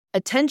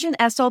Attention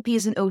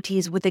SLPs and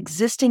OTs with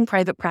existing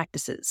private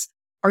practices.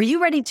 Are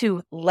you ready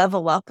to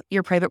level up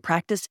your private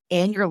practice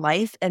and your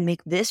life and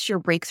make this your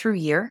breakthrough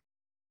year?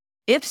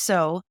 If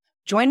so,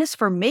 join us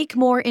for Make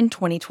More in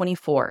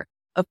 2024,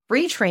 a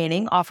free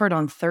training offered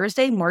on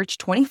Thursday, March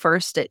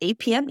 21st at 8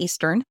 p.m.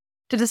 Eastern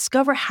to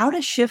discover how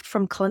to shift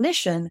from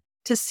clinician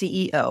to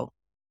CEO.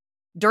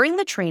 During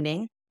the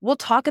training, we'll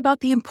talk about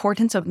the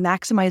importance of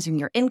maximizing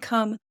your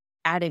income,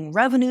 adding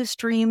revenue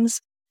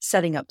streams,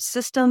 setting up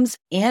systems,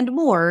 and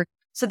more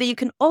so that you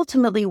can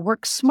ultimately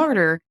work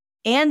smarter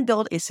and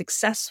build a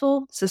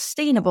successful,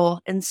 sustainable,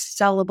 and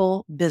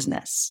sellable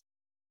business.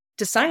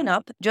 To sign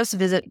up, just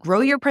visit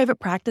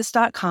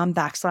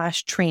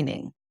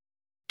growyourprivatepractice.com/training.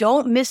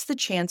 Don't miss the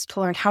chance to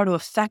learn how to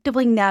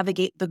effectively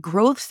navigate the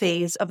growth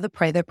phase of the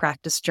private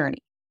practice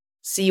journey.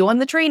 See you on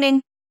the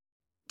training.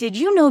 Did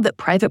you know that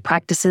private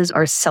practices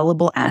are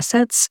sellable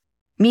assets?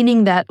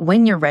 Meaning that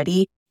when you're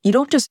ready, you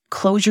don't just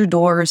close your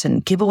doors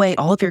and give away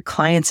all of your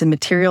clients and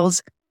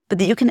materials, but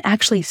that you can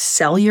actually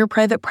sell your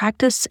private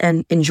practice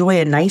and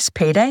enjoy a nice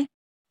payday?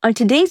 On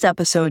today's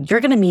episode, you're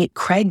going to meet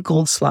Craig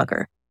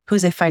Goldslugger,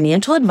 who's a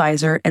financial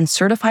advisor and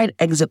certified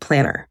exit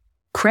planner.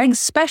 Craig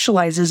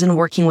specializes in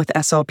working with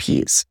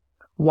SLPs.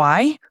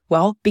 Why?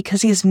 Well,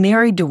 because he's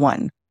married to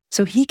one,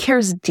 so he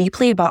cares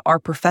deeply about our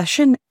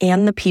profession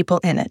and the people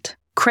in it.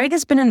 Craig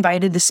has been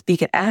invited to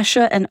speak at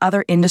ASHA and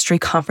other industry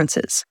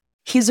conferences.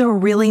 He's a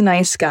really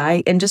nice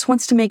guy and just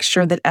wants to make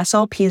sure that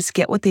SLPs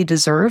get what they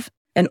deserve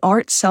and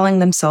aren't selling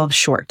themselves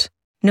short.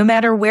 No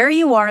matter where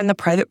you are in the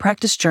private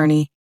practice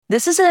journey,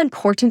 this is an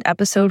important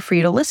episode for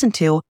you to listen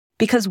to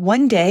because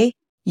one day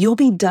you'll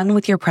be done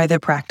with your private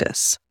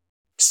practice.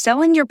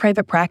 Selling your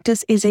private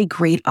practice is a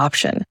great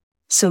option,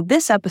 so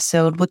this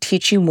episode will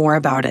teach you more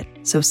about it,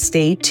 so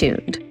stay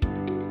tuned.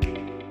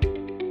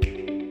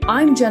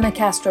 I'm Jenna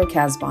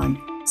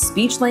Castro-Casbon,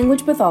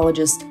 speech-language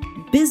pathologist,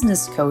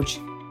 business coach,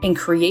 and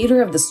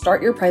creator of the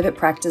Start Your Private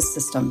Practice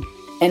system.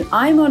 And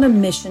I'm on a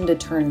mission to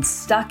turn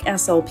stuck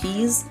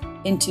SLPs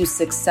into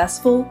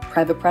successful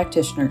private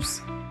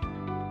practitioners.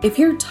 If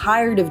you're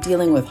tired of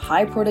dealing with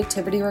high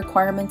productivity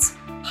requirements,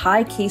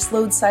 high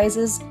caseload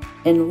sizes,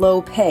 and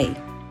low pay,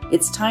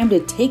 it's time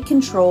to take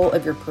control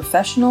of your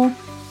professional,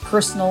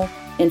 personal,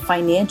 and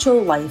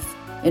financial life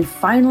and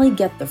finally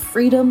get the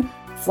freedom,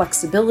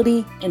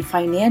 flexibility, and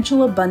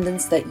financial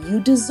abundance that you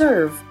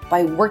deserve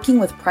by working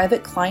with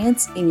private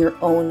clients in your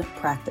own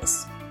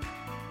practice.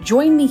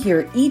 Join me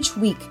here each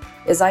week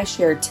as I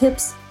share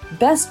tips,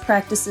 best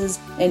practices,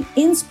 and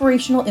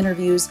inspirational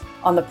interviews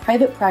on the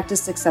Private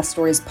Practice Success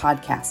Stories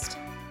podcast.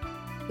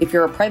 If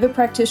you're a private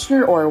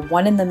practitioner or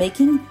one in the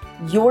making,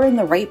 you're in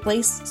the right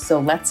place, so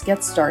let's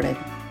get started.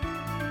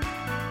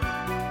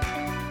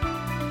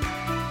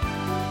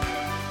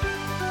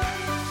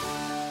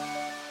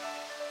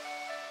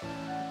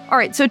 All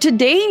right, so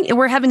today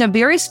we're having a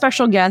very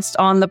special guest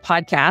on the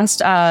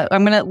podcast.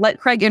 I'm going to let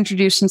Craig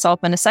introduce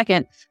himself in a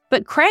second,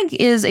 but Craig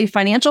is a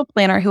financial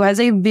planner who has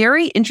a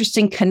very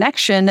interesting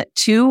connection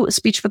to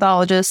speech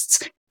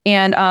pathologists,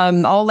 and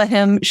I'll let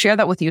him share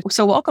that with you.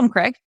 So welcome,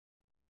 Craig.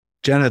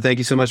 Jenna, thank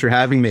you so much for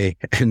having me.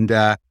 And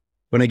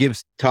when I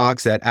give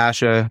talks at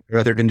ASHA or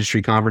other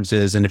industry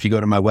conferences, and if you go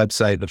to my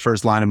website, the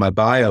first line of my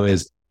bio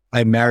is,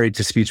 I'm married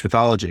to speech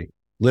pathology,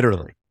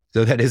 literally.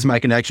 So that is my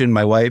connection.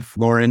 My wife,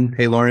 Lauren,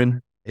 hey,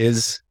 Lauren,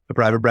 is a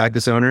private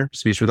practice owner,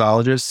 speech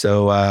pathologist.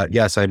 So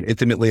yes, I'm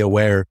intimately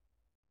aware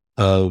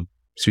of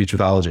speech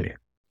pathology.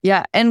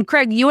 Yeah. And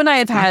Craig, you and I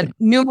have had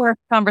numerous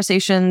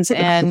conversations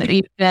and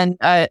you've been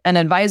an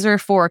advisor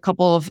for a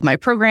couple of my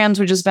programs,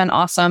 which has been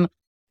awesome.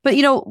 But,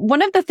 you know,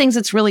 one of the things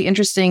that's really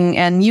interesting,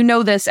 and you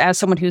know this as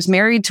someone who's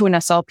married to an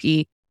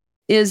SLP,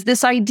 is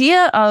this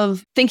idea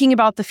of thinking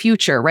about the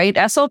future, right?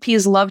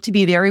 SLPs love to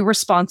be very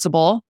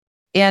responsible.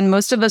 And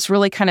most of us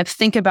really kind of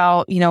think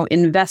about, you know,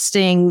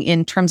 investing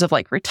in terms of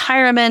like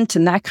retirement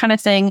and that kind of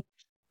thing.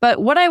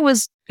 But what I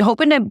was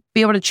hoping to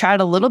be able to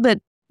chat a little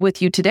bit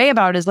with you today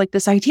about is like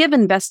this idea of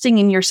investing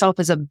in yourself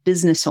as a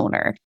business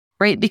owner,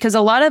 right? Because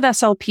a lot of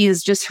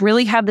SLPs just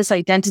really have this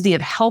identity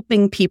of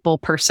helping people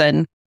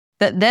person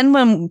that then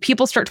when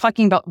people start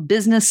talking about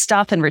business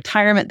stuff and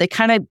retirement, they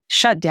kind of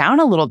shut down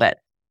a little bit.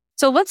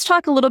 So let's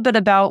talk a little bit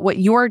about what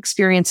your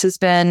experience has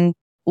been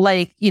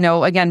like, you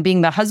know, again, being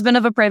the husband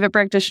of a private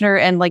practitioner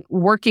and like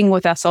working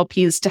with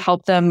SLPs to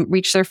help them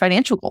reach their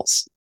financial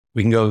goals.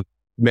 We can go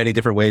many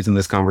different ways in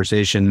this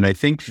conversation. And I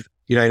think,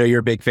 you know, I know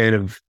you're a big fan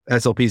of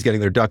SLPs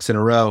getting their ducks in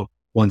a row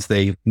once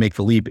they make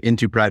the leap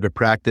into private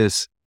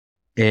practice.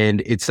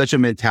 And it's such a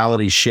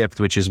mentality shift,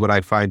 which is what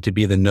I find to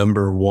be the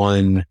number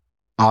one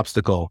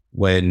obstacle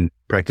when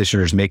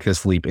practitioners make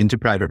this leap into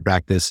private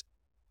practice.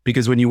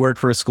 Because when you work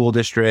for a school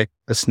district,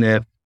 a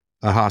SNF,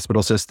 a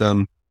hospital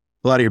system,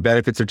 a lot of your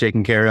benefits are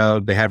taken care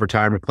of. They have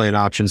retirement plan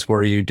options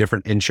for you,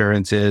 different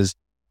insurances,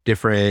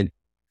 different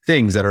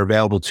things that are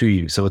available to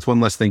you. So it's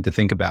one less thing to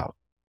think about.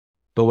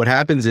 But what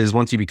happens is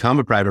once you become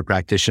a private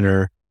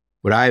practitioner,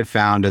 what I have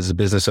found as a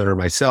business owner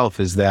myself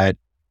is that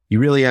you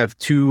really have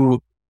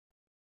two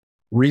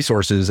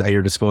resources at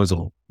your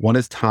disposal. One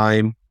is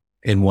time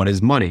and one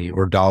is money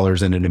or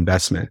dollars in an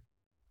investment.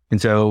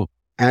 And so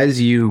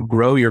as you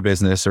grow your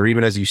business, or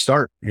even as you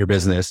start your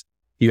business,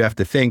 you have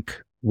to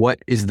think, what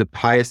is the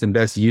highest and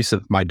best use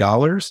of my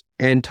dollars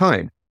and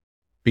time?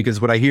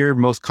 Because what I hear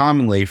most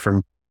commonly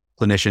from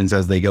clinicians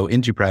as they go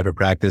into private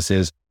practice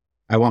is,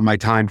 I want my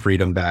time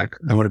freedom back.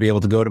 I want to be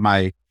able to go to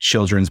my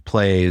children's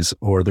plays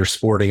or their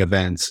sporting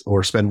events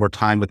or spend more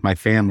time with my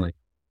family.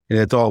 And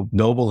it's all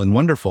noble and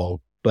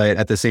wonderful. But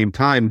at the same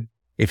time,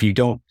 if you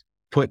don't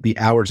put the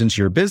hours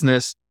into your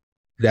business,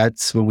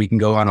 that's when we can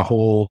go on a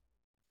whole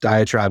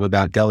diatribe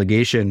about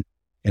delegation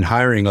and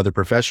hiring other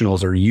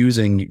professionals or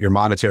using your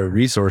monetary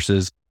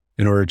resources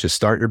in order to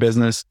start your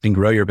business and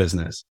grow your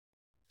business.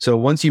 So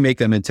once you make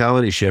that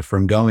mentality shift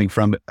from going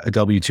from a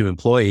W-2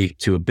 employee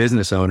to a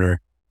business owner,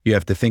 you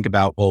have to think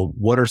about, well,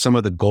 what are some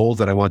of the goals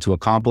that I want to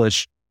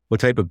accomplish? What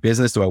type of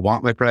business do I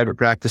want my private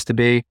practice to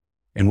be?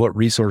 And what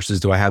resources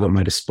do I have at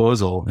my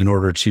disposal in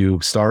order to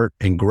start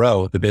and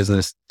grow the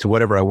business to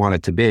whatever I want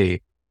it to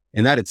be?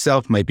 And that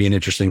itself might be an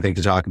interesting thing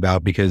to talk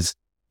about, because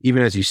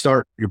even as you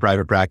start your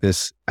private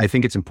practice, I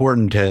think it's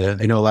important I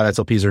know a lot of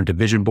SLPs are into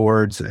vision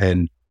boards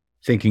and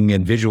thinking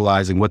and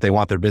visualizing what they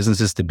want their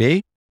businesses to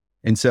be.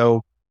 And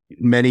so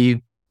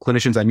many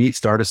clinicians I meet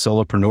start as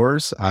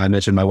solopreneurs. I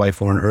mentioned my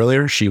wife, Lauren,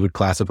 earlier. She would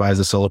classify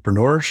as a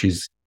solopreneur.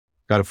 She's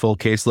got a full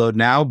caseload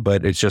now,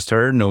 but it's just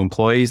her, no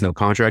employees, no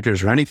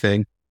contractors or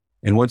anything.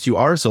 And once you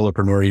are a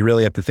solopreneur, you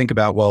really have to think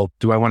about, well,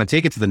 do I want to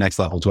take it to the next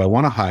level? Do I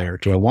want to hire?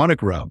 Do I want to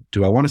grow?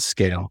 Do I want to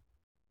scale?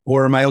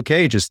 Or am I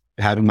okay just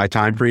having my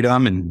time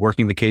freedom and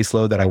working the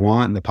caseload that I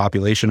want and the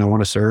population I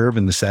want to serve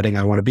and the setting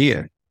I want to be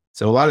in?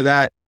 So a lot of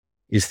that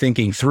is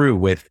thinking through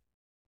with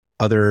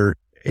other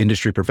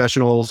industry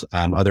professionals,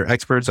 other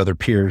experts, other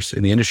peers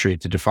in the industry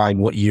to define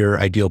what your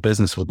ideal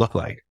business would look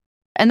like.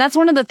 And that's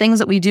one of the things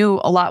that we do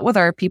a lot with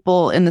our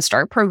people in the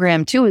START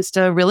program too, is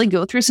to really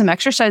go through some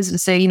exercises to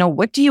say,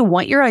 what do you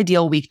want your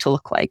ideal week to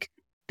look like?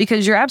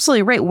 Because you're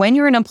absolutely right. When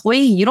you're an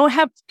employee, you don't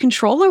have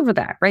control over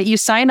that, right? You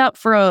sign up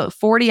for a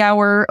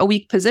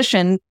 40-hour-a-week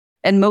position,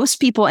 and most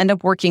people end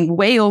up working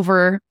way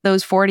over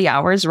those 40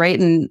 hours, right?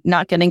 And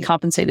not getting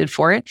compensated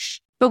for it.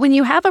 But when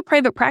you have a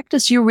private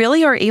practice, you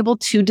really are able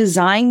to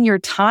design your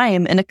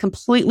time in a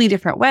completely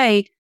different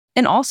way,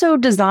 and also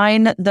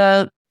design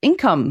the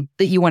income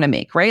that you want to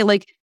make, right?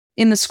 Like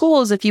in the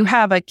schools, if you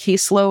have a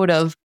caseload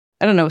of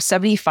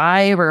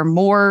 75 or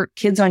more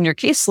kids on your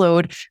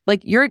caseload,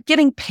 like you're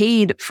getting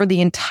paid for the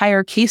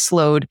entire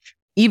caseload,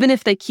 even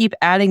if they keep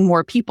adding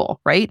more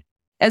people, right?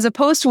 As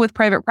opposed to with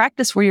private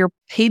practice where you're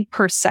paid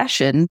per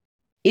session,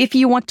 if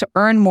you want to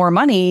earn more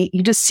money,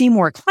 you just see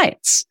more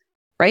clients,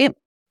 right?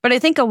 But I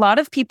think a lot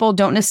of people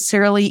don't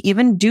necessarily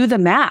even do the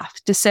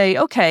math to say,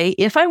 okay,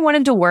 if I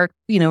wanted to work,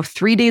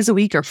 3 days a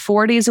week or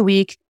 4 days a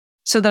week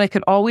so that I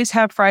could always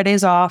have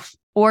Fridays off,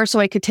 or so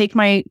I could take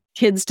my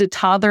kids to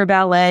toddler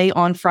ballet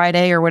on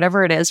Friday or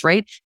whatever it is,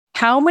 right?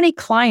 How many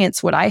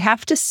clients would I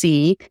have to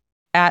see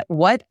at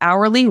what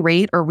hourly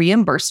rate or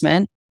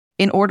reimbursement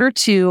in order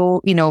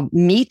to,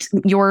 meet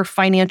your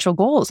financial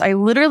goals? I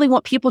literally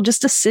want people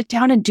just to sit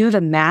down and do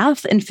the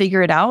math and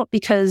figure it out,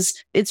 because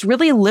it's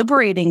really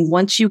liberating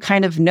once you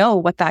kind of know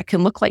what that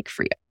can look like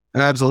for you.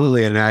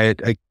 Absolutely. And I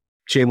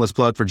shameless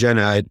plug for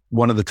Jenna,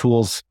 one of the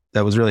tools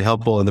that was really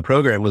helpful in the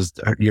program was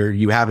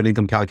you have an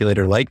income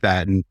calculator like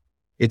that. And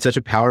it's such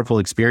a powerful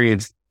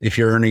experience. If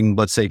you're earning,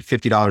 let's say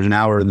 $50 an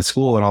hour in the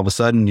school, and all of a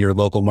sudden your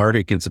local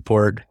market can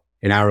support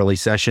an hourly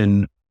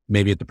session,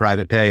 maybe at the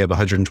private pay of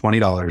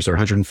 $120 or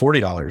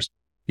 $140,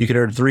 you could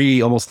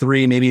earn almost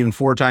three, maybe even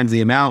 4 times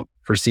the amount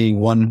for seeing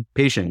one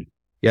patient.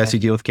 Yes, you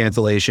deal with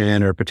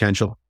cancellation or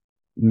potential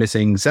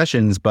missing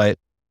sessions, but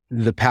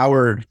the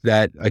power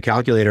that a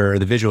calculator or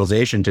the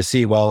visualization to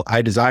see, well,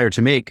 I desire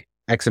to make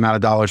X amount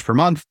of dollars per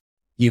month,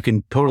 you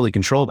can totally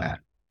control that.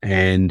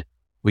 And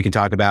we can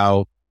talk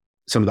about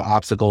some of the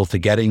obstacles to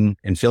getting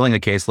and filling a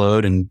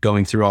caseload and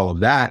going through all of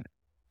that.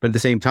 But at the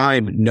same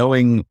time,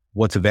 knowing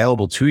what's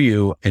available to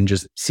you and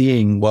just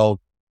seeing, well,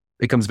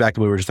 it comes back to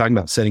what we were just talking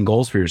about, setting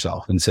goals for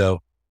yourself. And so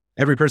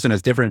every person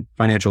has different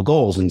financial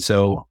goals. And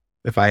so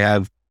if I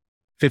have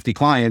 50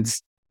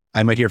 clients,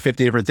 I might hear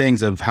 50 different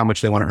things of how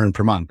much they want to earn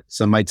per month.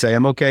 Some might say,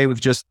 I'm okay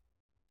with just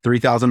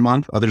 $3,000 a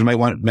month. Others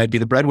might be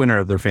the breadwinner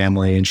of their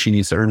family and she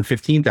needs to earn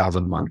 $15,000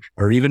 a month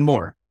or even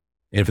more.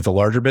 And if it's a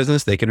larger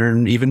business, they can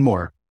earn even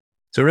more.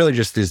 So it really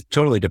just is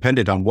totally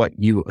dependent on what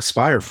you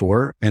aspire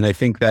for. And I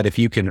think that if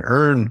you can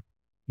earn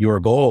your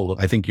goal,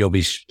 I think you'll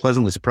be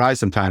pleasantly surprised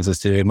sometimes as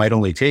to it might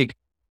only take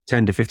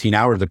 10 to 15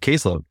 hours of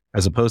caseload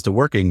as opposed to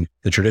working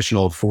the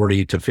traditional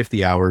 40 to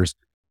 50 hours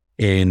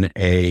in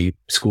a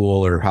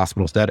school or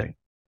hospital setting.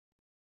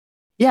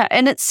 Yeah.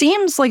 And it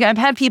seems like I've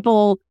had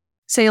people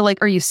say,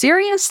 like, are you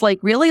serious? Like,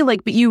 really?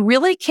 Like, but you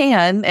really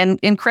can,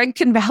 and Craig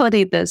can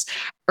validate this,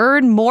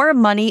 earn more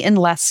money in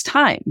less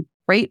time,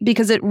 right?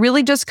 Because it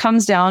really just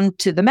comes down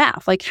to the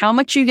math. Like, how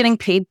much are you getting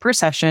paid per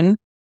session?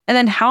 And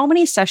then how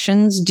many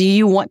sessions do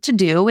you want to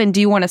do? And do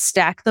you want to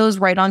stack those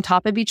right on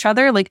top of each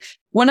other? Like,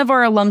 one of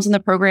our alums in the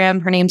program,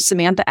 her name's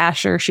Samantha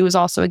Asher. She was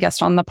also a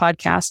guest on the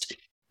podcast,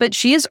 but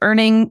she is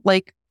earning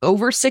like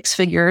over six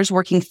figures,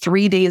 working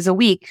 3 days a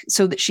week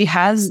so that she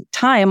has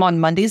time on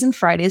Mondays and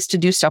Fridays to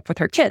do stuff with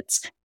her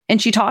kids.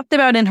 And she talked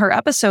about in her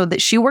episode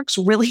that she works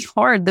really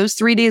hard those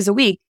 3 days a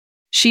week.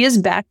 She is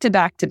back to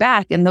back to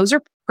back, and those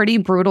are pretty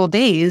brutal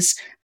days,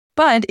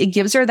 but it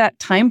gives her that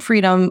time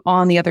freedom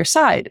on the other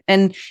side.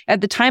 And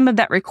at the time of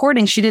that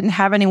recording, she didn't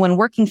have anyone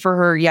working for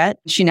her yet.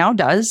 She now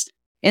does.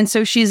 And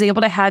so she's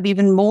able to have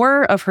even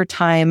more of her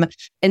time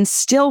and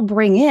still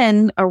bring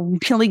in a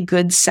really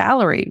good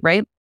salary,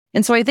 right?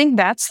 And so I think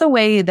that's the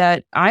way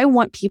that I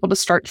want people to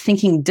start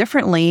thinking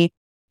differently,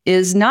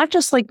 is not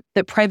just like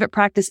that private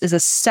practice is a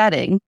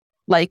setting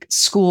like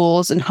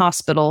schools and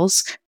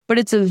hospitals, but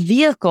it's a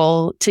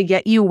vehicle to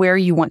get you where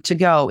you want to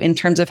go in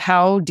terms of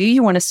how do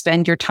you want to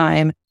spend your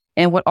time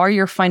and what are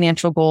your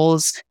financial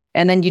goals?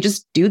 And then you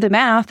just do the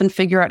math and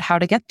figure out how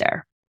to get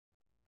there.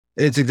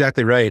 It's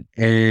exactly right.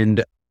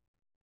 And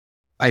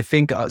I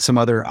think some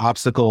other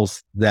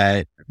obstacles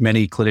that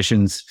many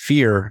clinicians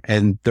fear,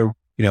 and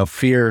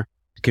fear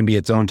can be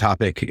its own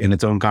topic in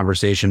its own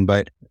conversation,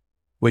 but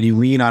when you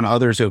lean on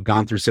others who have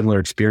gone through similar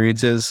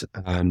experiences,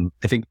 I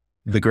think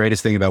the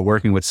greatest thing about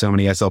working with so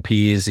many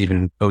SLPs,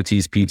 even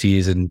OTs,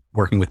 PTs, and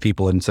working with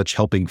people in such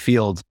helping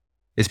fields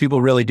is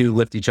people really do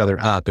lift each other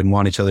up and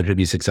want each other to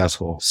be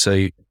successful.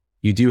 So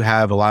you do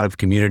have a lot of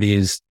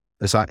communities,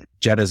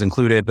 Jetta's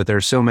included, but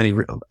there's so many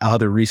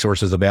other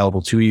resources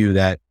available to you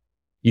that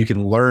you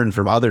can learn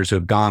from others who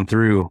have gone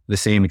through the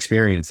same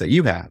experience that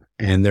you have.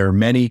 And there are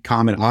many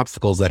common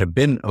obstacles that have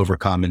been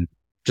overcome. And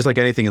just like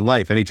anything in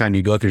life, anytime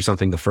you go through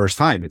something the first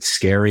time, it's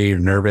scary, you're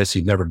nervous,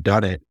 you've never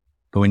done it.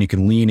 But when you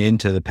can lean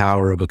into the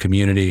power of a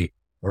community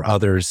or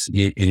others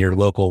in your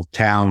local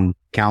town,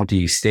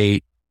 county,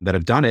 state that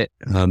have done it,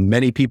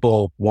 many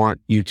people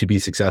want you to be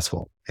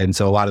successful. And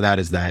so a lot of that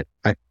is that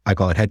I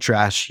call it head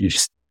trash. You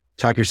just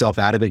talk yourself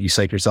out of it. You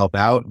psych yourself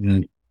out,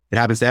 and it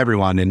happens to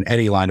everyone in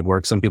any line of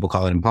work. Some people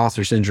call it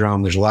imposter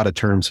syndrome. There's a lot of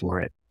terms for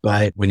it.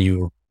 But when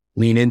you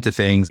lean into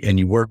things and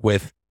you work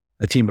with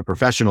a team of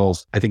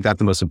professionals, I think that's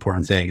the most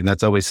important thing. And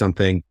that's always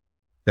something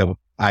that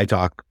I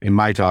talk in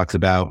my talks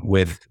about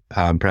with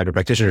private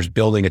practitioners,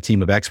 building a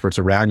team of experts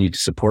around you to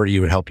support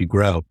you and help you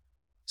grow.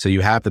 So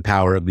you have the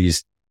power of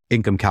these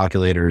income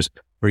calculators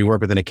where you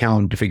work with an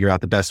accountant to figure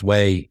out the best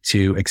way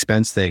to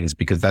expense things,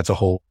 because that's a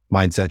whole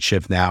mindset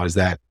shift now, is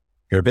that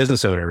you're a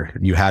business owner.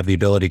 You have the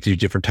ability to do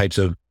different types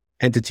of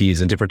entities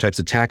and different types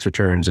of tax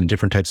returns and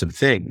different types of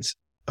things.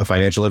 A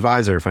financial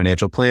advisor,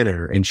 financial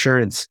planner,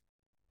 insurance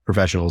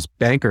professionals,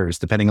 bankers,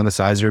 depending on the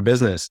size of your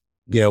business.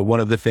 One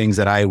of the things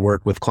that I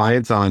work with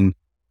clients on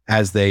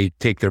as they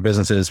take their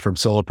businesses from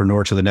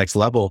solopreneur to the next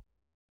level,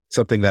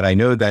 something that I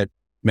know that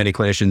many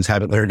clinicians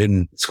haven't learned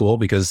in school,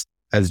 because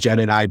as Jen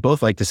and I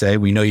both like to say,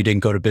 we know you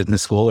didn't go to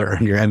business school or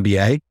earn your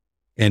MBA.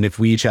 And if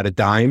we each had a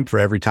dime for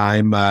every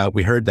time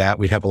we heard that,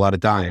 we'd have a lot of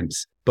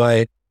dimes.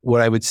 But what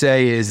I would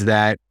say is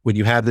that when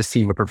you have this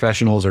team of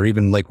professionals, or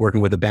even like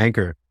working with a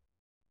banker,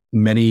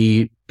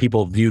 many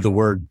people view the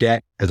word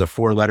debt as a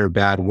 4-letter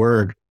bad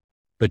word.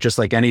 But just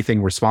like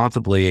anything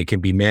responsibly, it can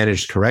be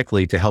managed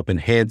correctly to help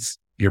enhance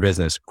your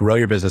business, grow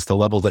your business to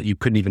levels that you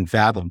couldn't even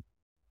fathom.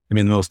 I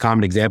mean, the most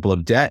common example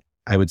of debt,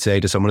 I would say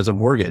to someone, is a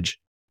mortgage.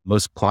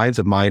 Most clients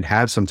of mine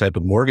have some type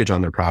of mortgage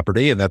on their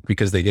property, and that's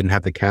because they didn't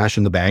have the cash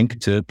in the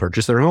bank to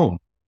purchase their home.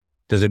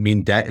 Does it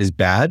mean debt is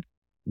bad?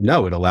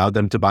 No, it allowed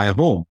them to buy a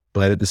home.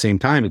 But at the same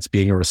time, it's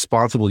being a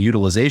responsible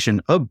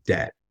utilization of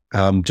debt.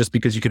 Just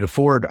because you could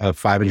afford a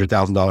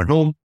 $500,000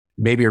 home,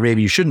 maybe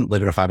you shouldn't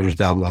live in a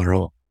 $500,000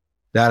 home.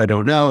 That I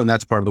don't know. And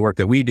that's part of the work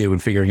that we do in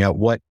figuring out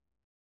what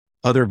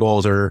other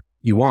goals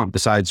you want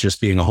besides just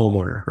being a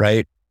homeowner,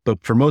 right?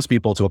 But for most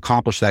people, to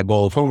accomplish that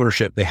goal of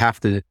homeownership, they have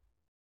to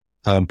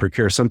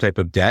procure some type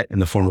of debt in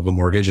the form of a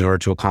mortgage in order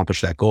to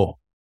accomplish that goal.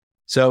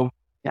 So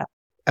yeah,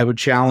 I would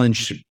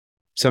challenge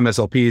some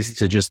SLPs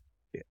to just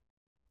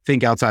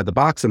think outside the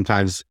box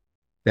sometimes,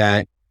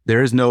 that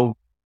there is no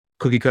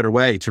cookie cutter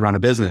way to run a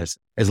business.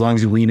 As long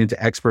as you lean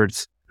into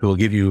experts who will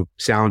give you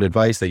sound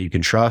advice that you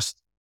can trust,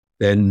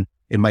 then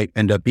it might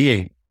end up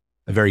being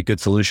a very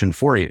good solution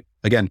for you.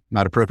 Again,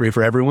 not appropriate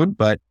for everyone,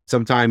 but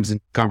sometimes in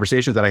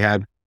conversations that I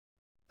have,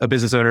 a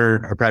business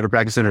owner or private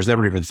practice owner has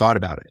never even thought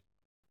about it.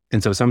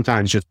 And so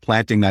sometimes just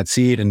planting that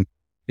seed, and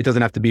it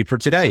doesn't have to be for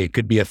today. It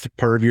could be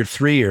part of your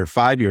 3 or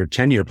 5 year,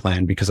 10-year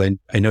plan, because I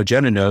know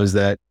Jenna knows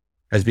that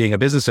as being a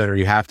business owner,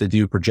 you have to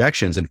do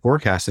projections and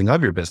forecasting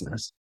of your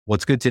business.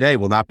 What's good today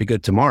will not be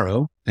good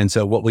tomorrow. And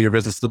so what will your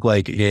business look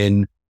like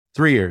in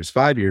 3 years,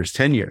 5 years,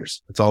 10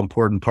 years? It's all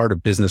important part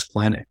of business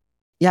planning.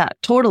 Yeah,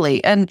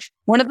 totally. And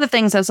one of the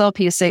things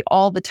SLPs say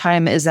all the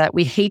time is that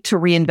we hate to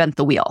reinvent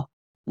the wheel.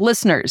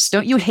 Listeners,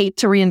 don't you hate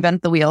to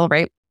reinvent the wheel,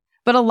 right?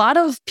 But a lot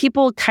of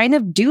people kind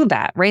of do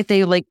that, right?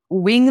 They like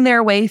wing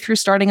their way through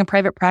starting a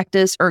private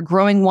practice or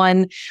growing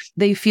one.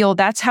 They feel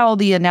that's how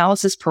the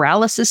analysis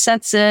paralysis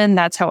sets in.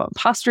 That's how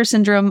imposter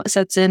syndrome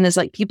sets in, is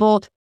like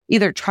people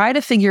either try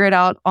to figure it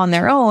out on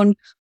their own,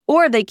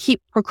 or they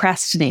keep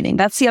procrastinating.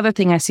 That's the other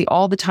thing I see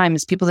all the time,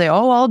 is people say,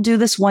 oh, I'll do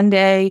this one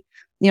day.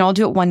 I'll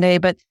do it one day.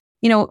 But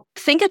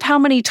think of how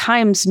many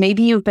times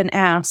maybe you've been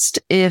asked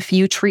if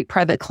you treat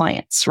private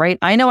clients, right?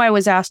 I know I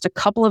was asked a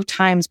couple of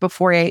times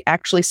before I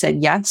actually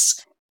said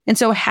yes. And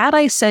so had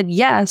I said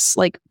yes,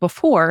 like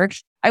before,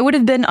 I would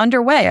have been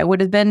underway. I would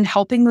have been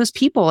helping those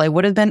people. I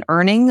would have been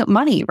earning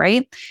money,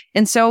 right?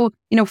 And so,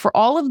 for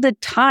all of the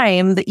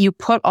time that you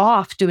put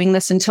off doing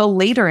this until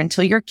later,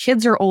 until your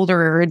kids are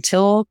older, or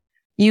until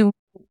you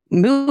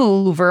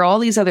move or all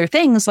these other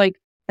things, like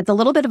it's a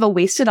little bit of a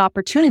wasted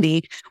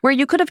opportunity where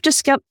you could have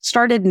just got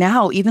started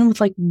now, even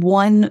with like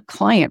one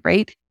client,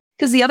 right?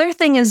 Because the other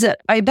thing is that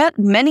I bet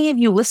many of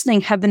you listening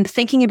have been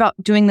thinking about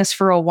doing this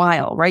for a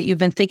while, right? You've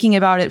been thinking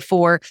about it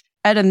for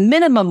at a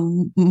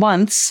minimum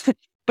months,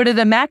 but at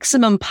a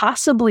maximum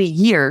possibly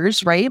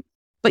years, right?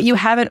 But you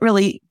haven't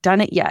really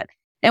done it yet.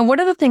 And one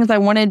of the things I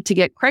wanted to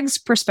get Craig's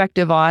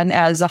perspective on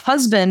as a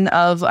husband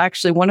of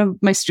actually one of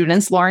my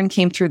students, Lauren,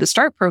 came through the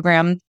START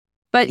program.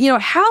 But,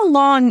 how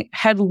long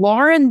had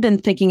Lauren been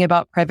thinking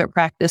about private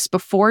practice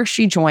before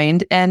she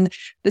joined? And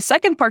the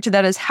second part to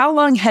that is, how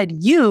long had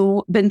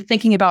you been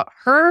thinking about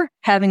her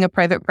having a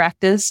private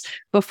practice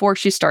before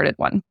she started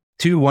one?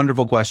 Two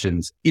wonderful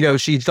questions.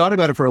 She thought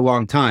about it for a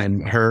long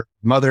time. Her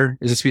mother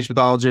is a speech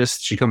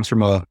pathologist. She comes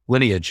from a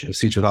lineage of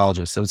speech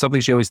pathologists. So it's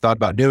something she always thought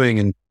about doing.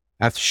 And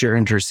after she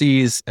earned her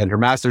C's and her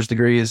master's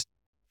degrees,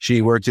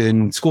 she worked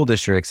in school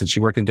districts and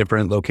she worked in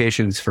different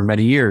locations for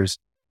many years.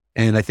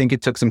 And I think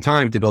it took some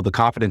time to build the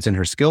confidence in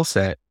her skill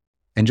set.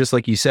 And just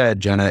like you said,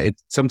 Jenna,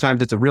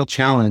 sometimes it's a real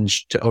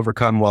challenge to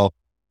overcome. Well,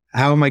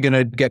 how am I going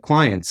to get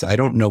clients? I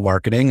don't know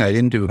marketing. I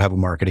didn't have a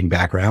marketing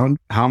background.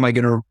 How am I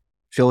going to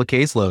fill a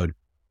caseload?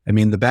 I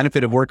mean, the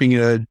benefit of working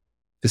in a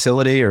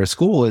facility or a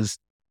school is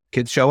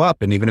kids show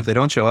up. And even if they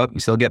don't show up,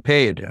 you still get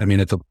paid. I mean,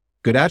 it's a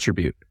good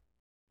attribute.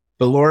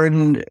 But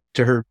Lauren,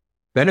 to her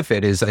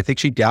benefit, is I think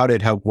she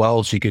doubted how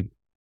well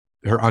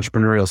her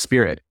entrepreneurial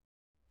spirit.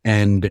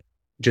 And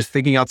just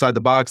thinking outside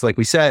the box, like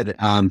we said,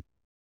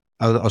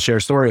 I'll share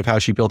a story of how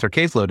she built her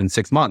caseload in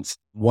 6 months.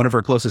 One of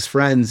her closest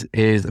friends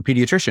is a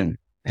pediatrician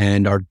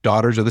and our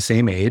daughters are the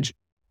same age.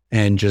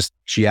 And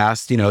she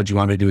asked, do you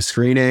want me to do a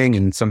screening?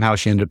 And somehow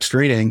she ended up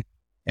screening.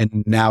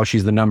 And now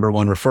she's the number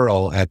one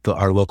referral at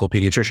our local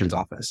pediatrician's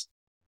office.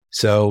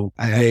 So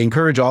I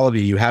encourage all of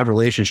you, you have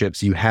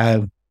relationships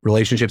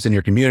in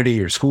your community,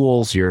 your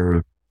schools,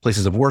 your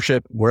places of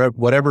worship,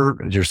 whatever,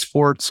 your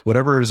sports,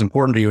 whatever is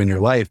important to you in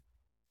your life.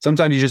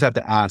 Sometimes you just have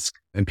to ask,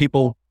 and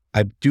people,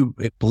 I do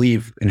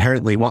believe,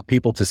 inherently want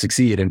people to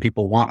succeed and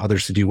people want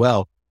others to do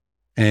well.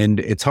 And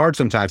it's hard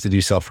sometimes to do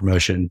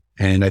self-promotion.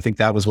 And I think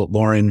that was what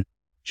Lauren,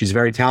 she's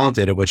very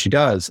talented at what she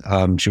does.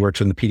 She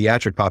works in the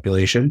pediatric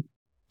population,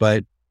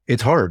 but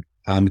it's hard.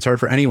 It's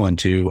hard for anyone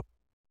to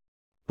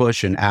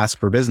push and ask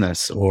for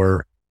business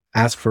or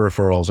ask for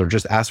referrals or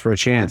just ask for a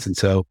chance. And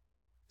so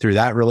through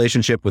that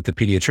relationship with the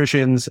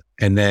pediatricians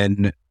and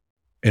then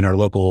in our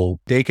local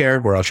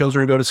daycare where our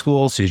children go to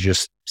school, she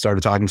just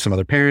started talking to some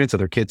other parents,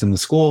 other kids in the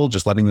school,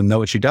 just letting them know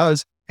what she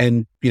does.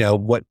 And,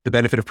 what the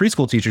benefit of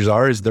preschool teachers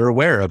is they're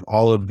aware of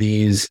all of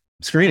these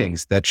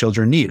screenings that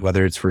children need,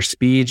 whether it's for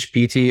speech,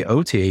 PT,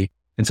 OT.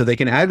 And so they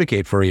can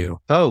advocate for you.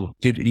 Oh,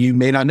 you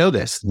may not know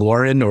this.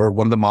 Lauren or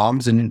one of the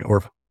moms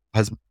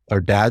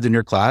or dads in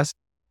your class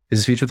is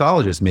a speech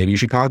pathologist. Maybe you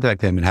should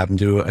contact him and have him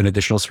do an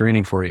additional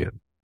screening for you.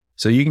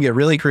 So you can get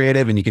really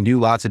creative and you can do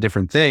lots of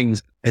different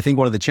things. I think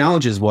one of the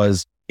challenges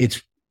was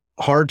it's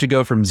hard to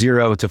go from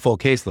zero to full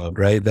caseload,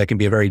 right? That can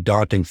be a very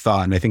daunting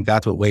thought. And I think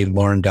that's what weighed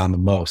Lauren down the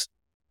most.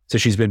 So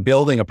she's been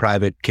building a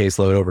private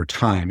caseload over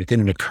time. It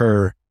didn't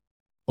occur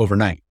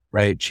overnight,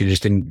 right? She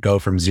just didn't go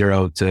from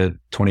 0 to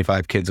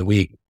 25 kids a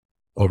week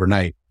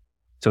overnight.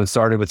 So it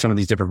started with some of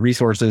these different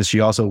resources. She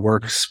also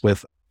works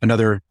with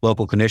another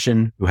local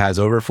clinician who has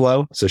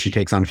overflow. So she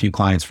takes on a few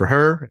clients for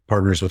her,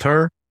 partners with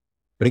her.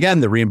 But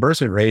again, the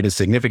reimbursement rate is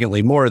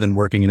significantly more than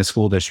working in a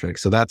school district.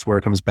 So that's where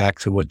it comes back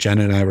to what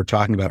Jenna and I were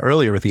talking about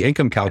earlier with the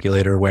income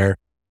calculator, where,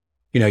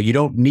 you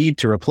don't need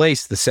to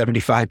replace the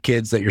 75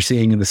 kids that you're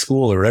seeing in the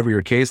school or wherever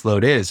your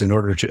caseload is in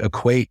order to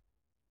equate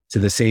to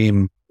the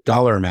same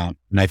dollar amount.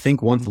 And I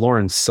think once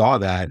Lauren saw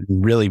that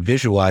and really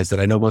visualized that,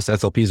 I know most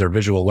SLPs are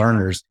visual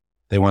learners.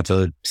 They want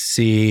to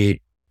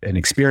see and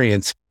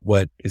experience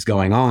what is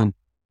going on.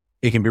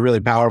 It can be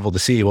really powerful to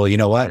see, well, you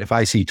know what, if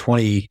I see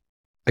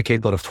a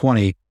caseload of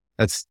 20,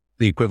 that's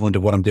the equivalent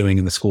of what I'm doing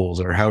in the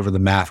schools or however the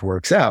math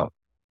works out.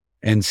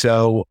 And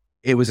so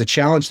it was a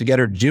challenge to get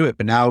her to do it,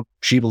 but now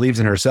she believes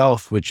in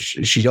herself, which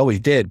she always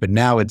did, but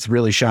now it's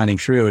really shining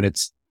through and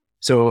it's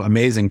so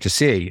amazing to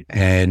see.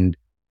 And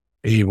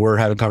we're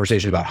having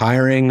conversations about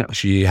hiring.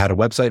 She had a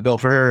website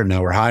built for her and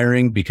now we're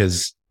hiring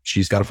because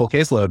she's got a full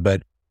caseload,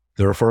 but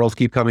the referrals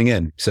keep coming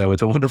in. So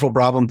it's a wonderful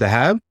problem to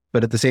have,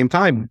 but at the same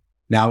time,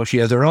 now she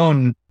has her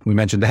own, we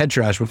mentioned the head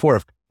trash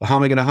before. How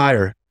am I going to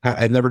hire?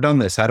 I've never done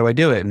this. How do I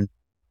do it? And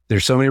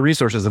there's so many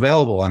resources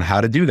available on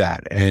how to do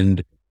that.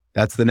 And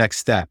that's the next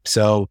step.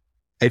 So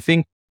I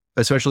think,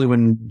 especially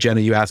when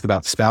Jenna, you ask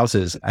about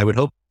spouses, I would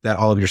hope that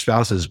all of your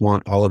spouses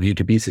want all of you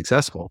to be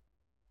successful.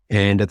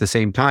 And at the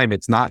same time,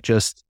 it's not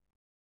just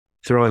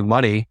throwing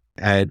money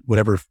at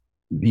whatever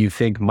you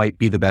think might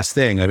be the best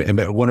thing. I mean,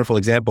 a wonderful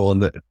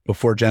example,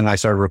 before Jen and I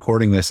started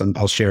recording this, and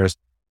I'll share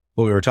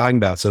what we were talking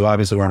about. So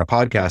obviously we're on a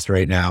podcast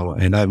right now,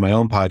 and I have my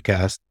own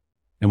podcast.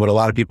 And what a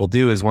lot of people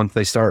do is once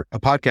they start a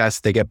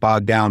podcast, they get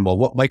bogged down. Well,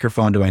 what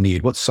microphone do I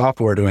need? What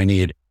software do I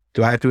need?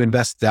 Do I have to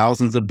invest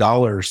thousands of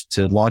dollars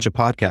to launch a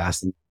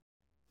podcast? And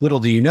little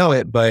do you know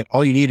it, but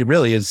all you need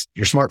really is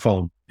your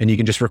smartphone, and you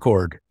can just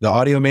record. The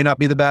audio may not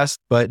be the best,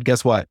 but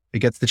guess what? It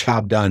gets the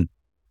job done.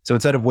 So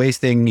instead of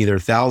wasting either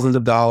thousands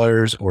of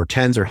dollars or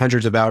tens or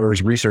hundreds of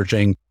hours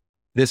researching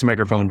this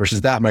microphone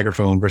versus that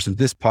microphone versus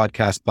this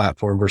podcast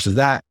platform versus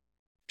that,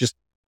 just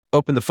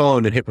open the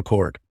phone and hit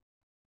record,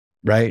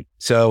 right?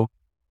 So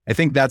I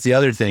think that's the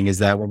other thing, is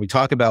that when we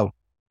talk about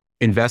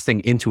investing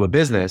into a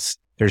business,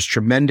 there's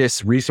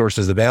tremendous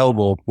resources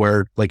available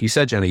where, like you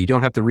said, Jenna, you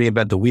don't have to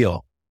reinvent the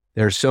wheel.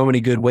 There's so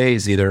many good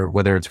ways, either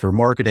whether it's for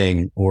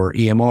marketing or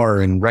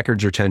EMR and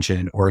records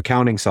retention or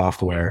accounting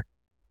software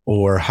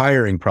or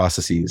hiring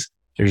processes.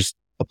 There's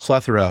a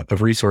plethora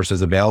of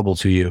resources available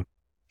to you.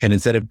 And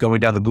instead of going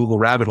down the Google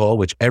rabbit hole,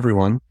 which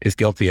everyone is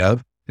guilty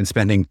of, and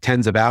spending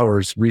tens of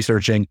hours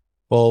researching,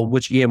 well,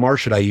 which EMR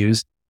should I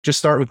use? Just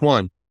start with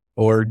one,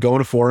 or go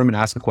in a forum and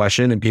ask a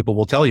question and people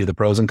will tell you the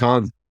pros and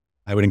cons.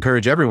 I would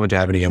encourage everyone to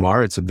have an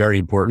EMR. It's very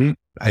important.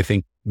 I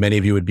think many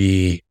of you would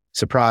be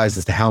surprised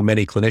as to how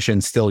many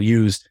clinicians still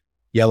use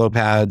yellow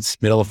pads,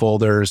 middle of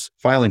folders,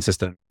 filing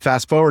system.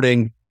 Fast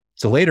forwarding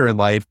to later in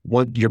life,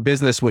 what your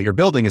business, what you're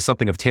building is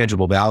something of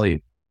tangible value.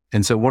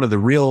 And so one of the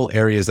real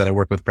areas that I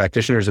work with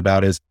practitioners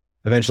about is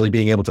eventually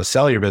being able to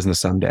sell your business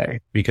someday,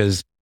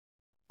 because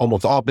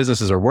almost all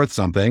businesses are worth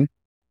something.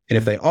 And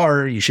if they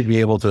are, you should be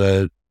able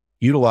to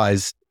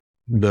utilize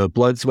the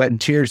blood, sweat, and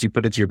tears you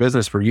put into your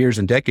business for years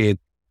and decades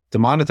to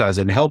monetize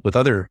it and help with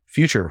other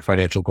future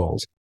financial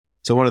goals.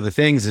 So one of the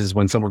things is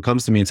when someone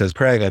comes to me and says,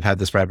 Craig, I've had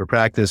this private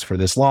practice for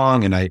this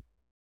long, and I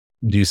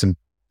do some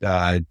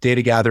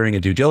data gathering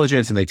and due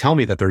diligence, and they tell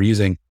me that they're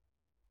using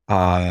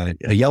a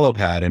yellow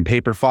pad and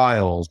paper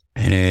files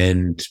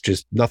and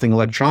just nothing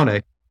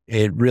electronic.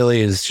 It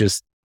really is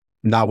just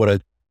not what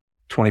a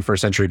 21st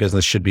century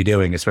business should be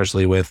doing,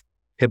 especially with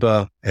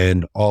HIPAA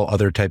and all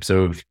other types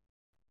of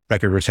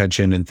record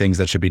retention and things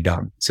that should be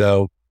done.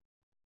 So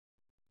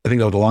I think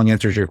that was a long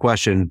answer to your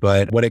question,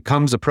 but when it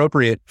comes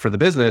appropriate for the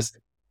business,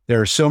 there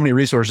are so many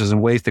resources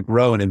and ways to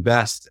grow and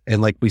invest.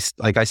 And like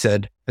I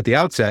said at the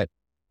outset,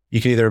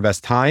 you can either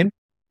invest time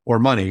or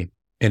money.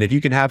 And if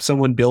you can have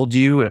someone build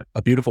you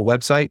a beautiful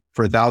website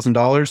for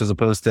 $1,000, as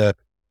opposed to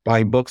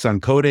buying books on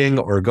coding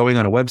or going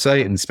on a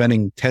website and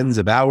spending tens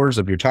of hours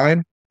of your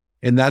time.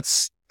 And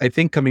that's, I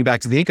think, coming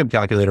back to the income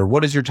calculator,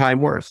 what is your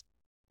time worth?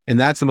 And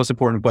that's the most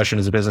important question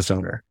as a business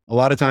owner. A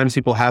lot of times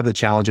people have the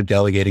challenge of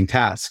delegating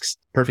tasks.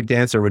 Perfect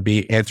answer would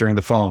be answering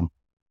the phone.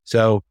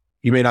 So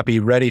you may not be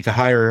ready to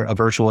hire a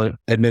virtual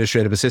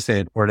administrative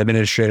assistant or an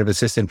administrative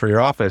assistant for your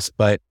office,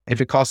 but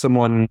if it costs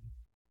someone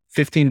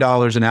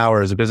 $15 an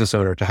hour as a business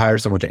owner to hire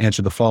someone to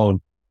answer the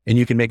phone, and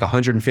you can make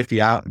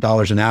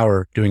 $150 an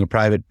hour doing a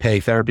private pay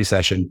therapy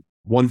session,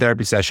 one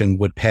therapy session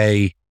would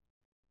pay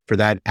for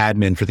that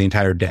admin for the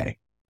entire day,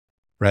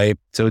 right?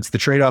 So it's the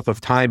trade-off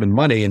of time and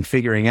money and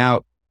figuring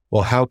out,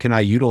 well, how can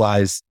I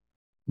utilize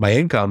my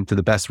income to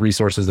the best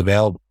resources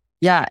available?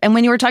 Yeah. And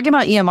when you were talking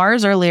about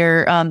EMRs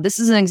earlier, this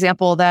is an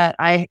example that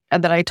I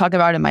talk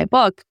about in my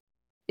book,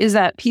 is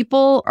that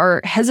people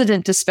are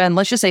hesitant to spend,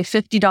 let's just say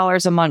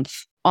 $50 a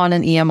month on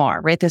an EMR,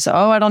 right? They say,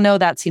 oh, I don't know,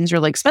 that seems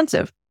really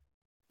expensive.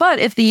 But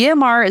if the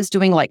EMR is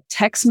doing like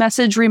text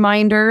message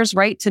reminders,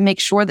 right, to make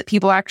sure that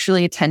people are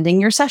actually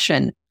attending your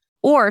session,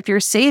 or if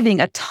you're saving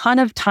a ton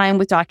of time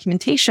with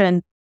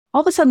documentation,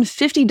 all of a sudden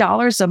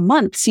 $50 a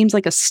month seems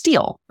like a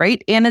steal,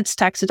 right? And it's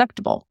tax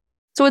deductible.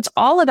 So it's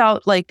all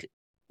about like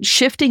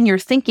shifting your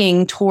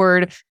thinking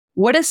toward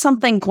what is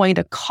something going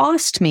to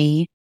cost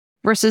me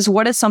versus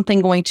what is something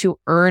going to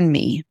earn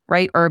me,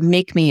 right? Or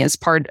make me as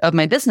part of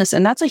my business.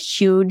 And that's a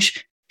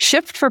huge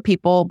shift for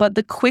people. But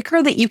the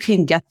quicker that you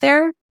can get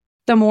there,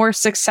 the more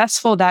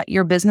successful that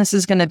your business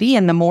is going to be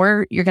and the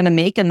more you're going to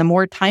make and the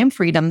more time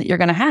freedom that you're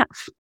going to have.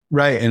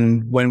 Right.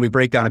 And when we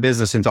break down a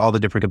business into all the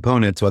different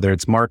components, whether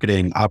it's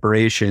marketing,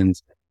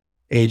 operations,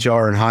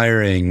 HR and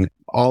hiring,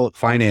 all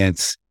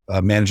finance,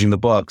 managing the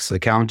books,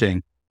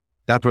 accounting,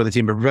 that's where the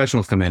team of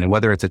professionals come in. And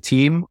whether it's a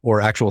team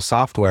or actual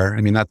software,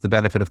 I mean, that's the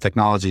benefit of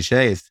technology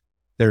today.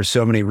 There's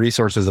so many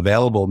resources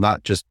available,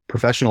 not just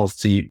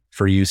professionals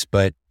for use,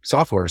 but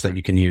softwares that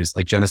you can use,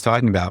 like Jen is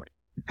talking about.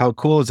 How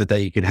cool is it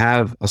that you can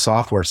have a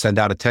software send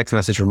out a text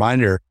message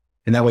reminder,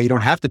 and that way you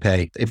don't have to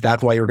pay. If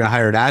that's why you were going to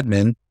hire an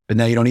admin, but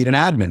now you don't need an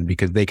admin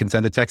because they can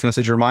send a text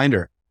message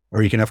reminder,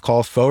 or you can have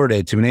calls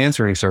forwarded to an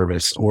answering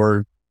service,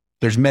 or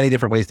there's many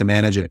different ways to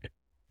manage it.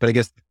 But I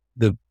guess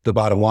the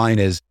bottom line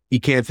is you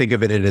can't think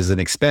of it as an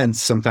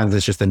expense. Sometimes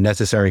it's just a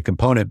necessary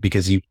component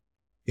because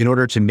in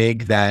order to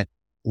make that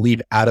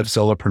leap out of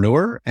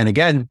solopreneur, and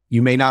again,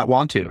 you may not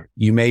want to,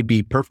 you may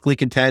be perfectly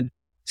content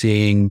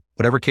seeing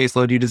whatever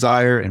caseload you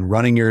desire and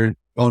running your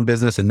own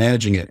business and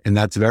managing it. And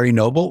that's very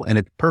noble and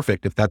it's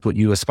perfect if that's what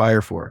you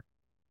aspire for.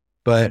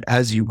 But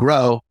as you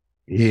grow,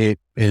 it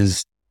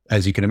is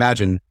as you can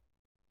imagine,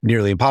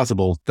 nearly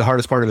impossible. The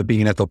hardest part of it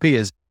being an SLP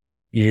is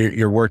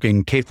you're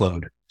working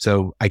caseload.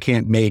 So I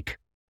can't make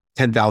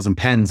 10,000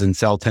 pens and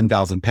sell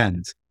 10,000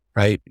 pens,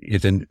 right?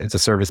 It's a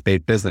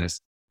service-based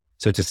business.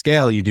 So to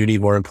scale, you do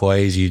need more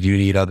employees. You do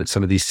need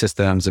some of these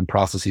systems and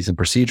processes and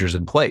procedures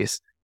in place.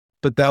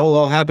 But that will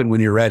all happen when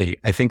you're ready.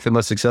 I think the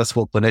most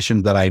successful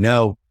clinicians that I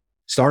know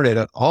started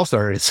as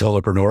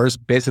solopreneurs,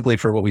 basically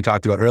for what we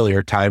talked about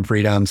earlier, time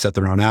freedom, set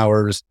their own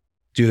hours,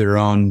 do their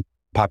own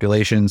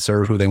population,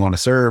 serve who they want to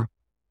serve.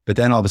 But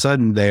then all of a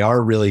sudden they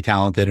are really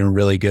talented and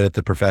really good at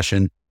the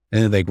profession,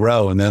 and then they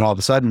grow. And then all of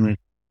a sudden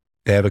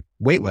they have a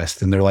wait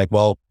list and they're like,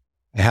 well,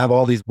 I have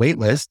all these wait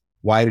lists.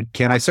 Why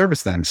can't I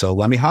service them? So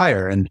let me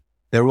hire. And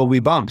there will be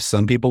bumps.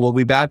 Some people will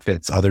be bad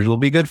fits. Others will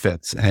be good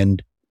fits.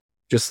 And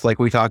just like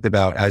we talked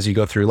about, as you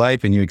go through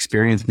life and you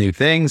experience new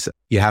things,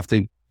 you have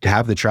to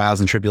have the trials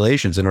and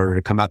tribulations in order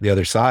to come out the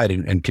other side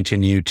and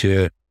continue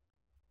to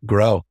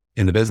grow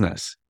in the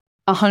business.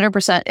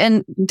 100%.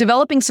 And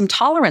developing some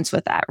tolerance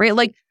with that, right?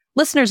 Like,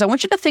 listeners, I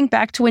want you to think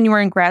back to when you were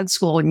in grad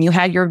school and you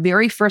had your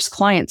very first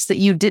clients that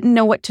you didn't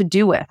know what to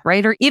do with,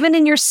 right? Or even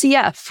in your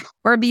CF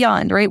or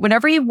beyond, right?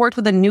 Whenever you've worked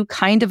with a new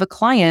kind of a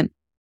client,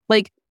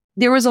 like,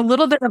 there was a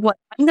little bit of like,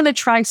 I'm going to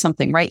try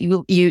something, right?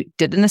 You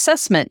did an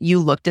assessment. You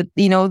looked at,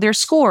 their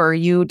score.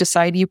 You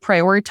decided, you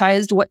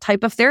prioritized what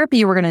type of therapy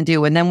you were going to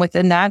do. And then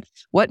within that,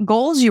 what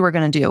goals you were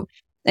going to do.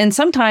 And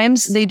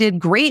sometimes they did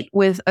great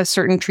with a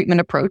certain treatment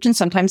approach and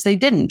sometimes they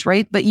didn't,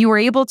 right? But you were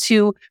able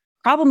to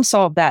problem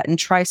solve that and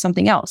try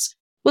something else.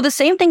 Well, the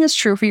same thing is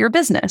true for your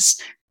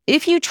business.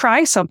 If you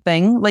try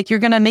something, like, you're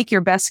going to make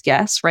your best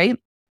guess, right?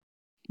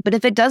 But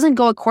if it doesn't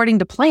go according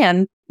to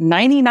plan,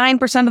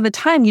 99% of the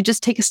time, you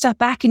just take a step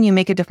back and you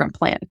make a different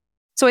plan.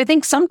 So I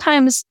think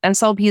sometimes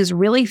SLPs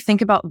really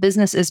think about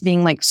business as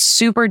being like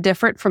super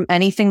different from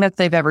anything that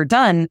they've ever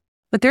done.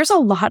 But there's a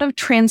lot of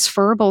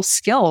transferable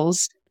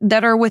skills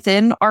that are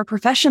within our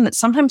profession that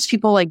sometimes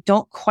people like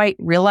don't quite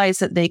realize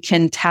that they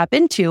can tap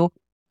into,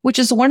 which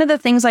is one of the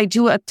things I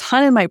do a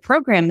ton in my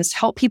program, is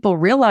help people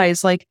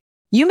realize, like,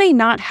 you may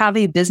not have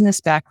a business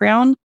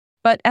background,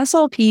 but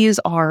SLPs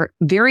are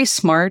very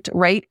smart,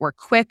 right? We're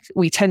quick.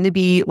 We tend to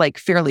be like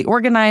fairly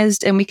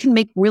organized and we can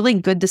make really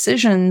good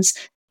decisions.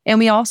 And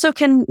we also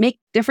can make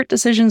different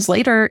decisions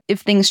later if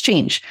things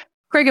change.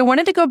 Craig, I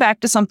wanted to go back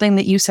to something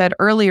that you said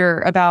earlier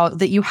about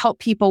that you help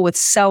people with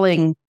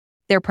selling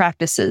their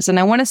practices. And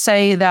I want to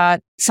say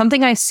that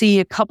something I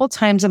see a couple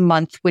times a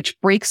month, which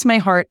breaks my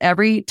heart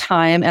every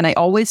time, and I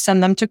always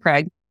send them to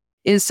Craig,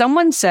 is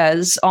someone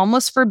says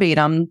almost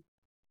verbatim,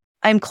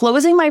 I'm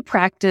closing my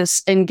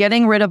practice and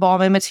getting rid of all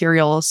my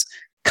materials.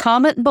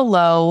 Comment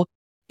below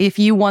if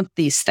you want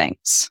these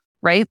things,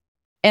 right?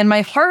 And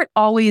my heart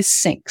always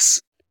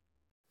sinks.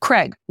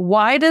 Craig,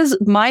 why does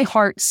my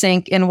heart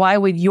sink and why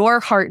would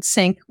your heart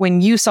sink when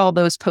you saw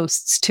those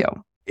posts too?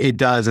 It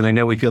does. And I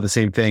know we feel the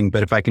same thing,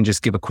 but if I can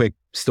just give a quick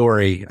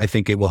story, I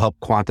think it will help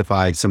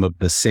quantify some of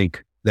the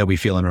sink that we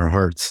feel in our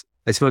hearts.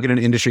 I spoke at an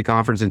industry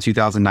conference in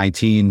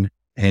 2019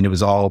 and it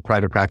was all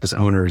private practice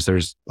owners.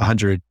 There's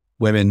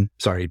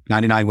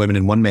 99 women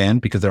and one man,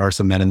 because there are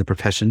some men in the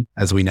profession,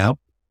 as we know,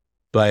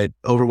 but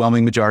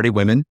overwhelming majority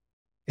women.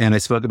 And I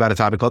spoke about a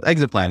topic called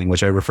exit planning,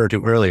 which I referred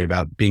to earlier,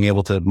 about being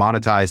able to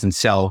monetize and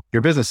sell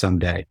your business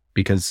someday,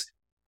 because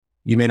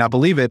you may not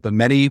believe it, but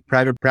many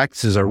private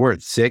practices are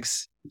worth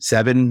 6,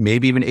 7,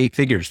 maybe even 8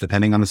 figures,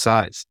 depending on the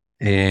size.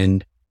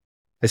 And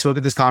I spoke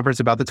at this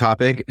conference about the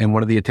topic, and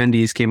one of the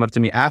attendees came up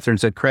to me after and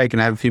said, Craig, can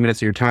I have a few minutes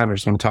of your time? I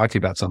just want to talk to you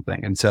about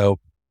something. And so,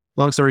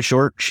 long story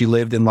short, she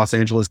lived in Los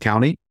Angeles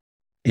County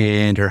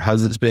and her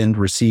husband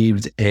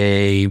received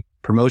a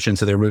promotion.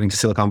 So they're moving to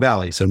Silicon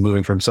Valley. So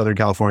moving from Southern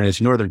California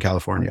to Northern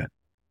California.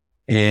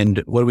 And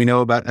what do we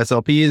know about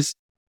SLPs?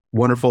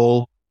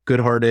 Wonderful,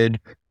 good-hearted,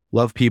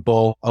 love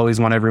people, always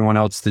want everyone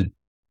else to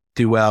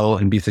do well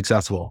and be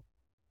successful.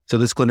 So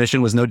this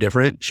clinician was no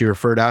different. She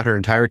referred out her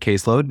entire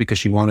caseload because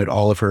she wanted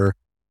all of her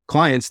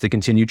clients to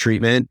continue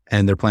treatment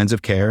and their plans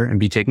of care and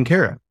be taken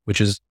care of,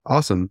 which is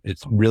awesome.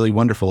 It's really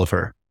wonderful of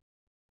her.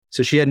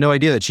 So she had no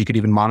idea that she could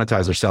even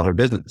monetize or sell her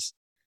business.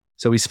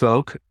 So we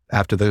spoke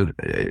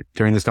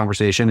during this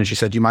conversation, and she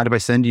said, do you mind if I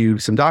send you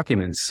some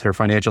documents, her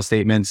financial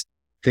statements,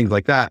 things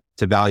like that,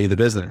 to value the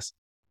business?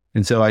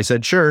 And so I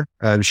said, sure.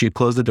 She had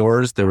closed the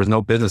doors. There was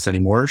no business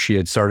anymore. She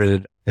had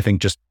started, I think,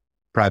 just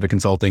private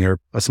consulting or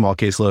a small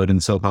caseload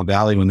in Silicon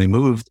Valley when they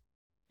moved.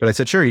 But I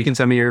said, sure, you can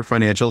send me your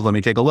financials. Let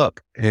me take a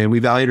look. And we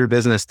valued her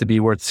business to be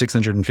worth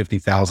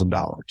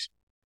 $650,000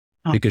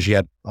 because she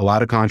had a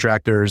lot of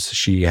contractors.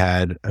 She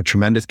had a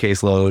tremendous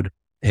caseload,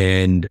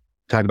 and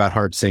talk about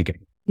heart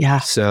sinking. Yeah.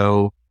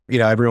 So,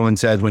 everyone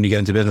says when you get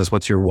into business,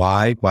 what's your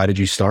why? Why did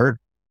you start?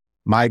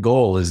 My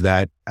goal is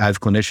that as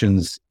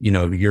clinicians,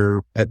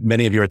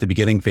 many of you are at the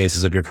beginning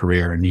phases of your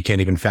career and you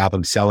can't even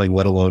fathom selling,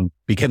 let alone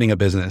beginning a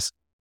business.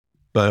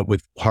 But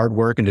with hard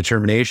work and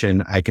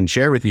determination, I can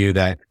share with you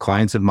that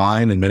clients of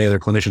mine and many other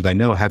clinicians I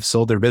know have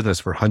sold their business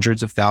for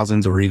hundreds of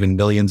thousands or even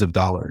millions of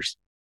dollars.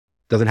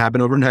 It doesn't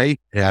happen overnight.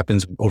 It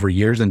happens over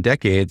years and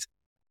decades.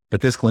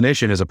 But this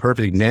clinician is a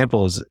perfect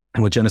example, is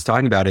what Jen is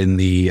talking about in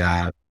the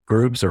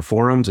groups or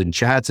forums and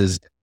chats, is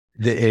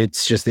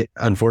it's just,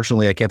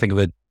 unfortunately, I can't think of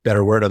a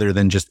better word other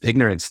than just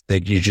ignorance,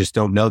 that you just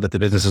don't know that the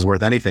business is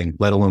worth anything,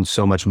 let alone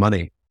so much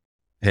money.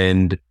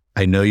 And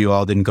I know you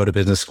all didn't go to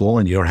business school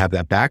and you don't have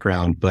that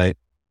background, but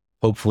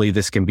hopefully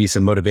this can be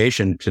some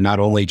motivation to not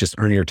only just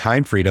earn your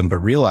time freedom, but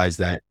realize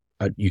that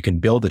you can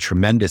build a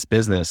tremendous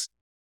business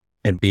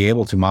and be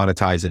able to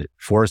monetize it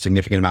for a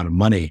significant amount of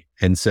money.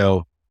 And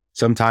so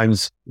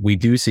sometimes we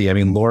do see, I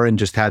mean, Lauren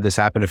just had this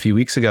happen a few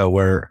weeks ago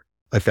where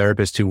a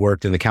therapist who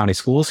worked in the county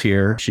schools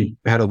here, she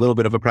had a little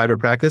bit of a private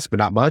practice, but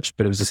not much,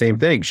 but it was the same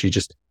thing. She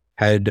just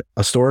had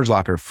a storage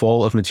locker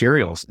full of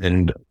materials,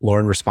 and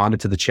Lauren responded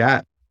to the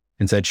chat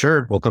and said,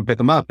 sure, we'll come pick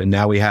them up. And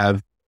now we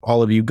have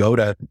all of you go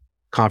to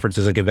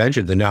conferences and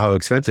conventions and know how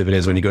expensive it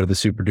is when you go to the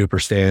Super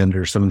Duper stand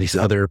or some of these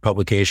other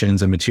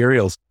publications and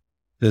materials.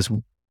 This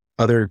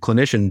other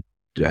clinician,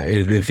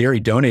 in theory,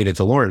 donated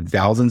to Lauren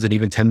thousands and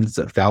even tens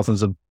of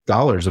thousands of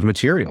dollars of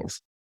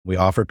materials. We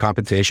offered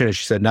compensation, and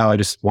she said, no, I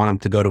just want them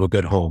to go to a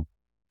good home.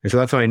 And so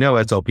that's how I know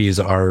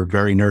SLPs are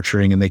very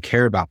nurturing and they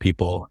care about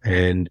people.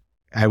 And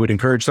I would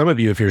encourage some of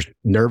you, if you're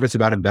nervous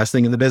about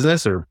investing in the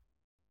business, or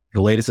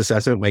the latest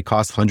assessment might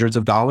cost hundreds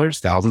of dollars,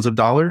 thousands of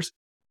dollars,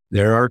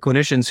 there are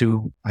clinicians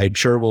who I'm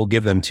sure will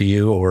give them to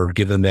you or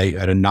give them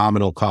at a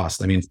nominal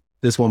cost. I mean,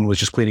 this woman was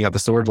just cleaning out the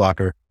storage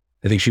locker.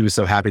 I think she was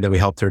so happy that we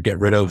helped her get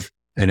rid of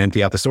and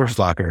empty out the storage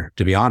locker,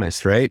 to be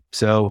honest, right?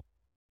 So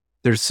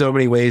there's so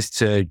many ways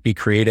to be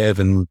creative.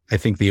 And I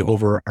think the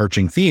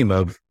overarching theme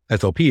of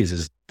SLPs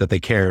is that they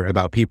care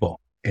about people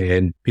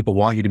and people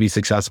want you to be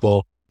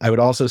successful. I would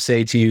also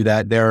say to you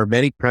that there are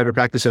many private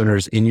practice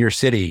owners in your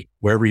city,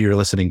 wherever you're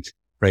listening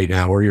right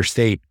now, or your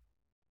state,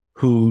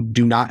 who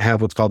do not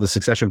have what's called the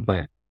succession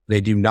plan.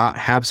 They do not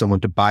have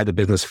someone to buy the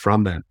business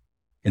from them.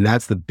 And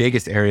that's the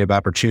biggest area of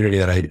opportunity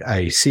that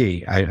I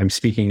see. I'm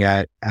speaking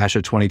at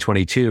ASHA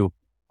 2022,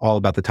 all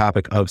about the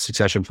topic of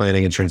succession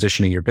planning and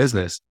transitioning your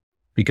business.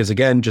 Because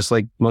again, just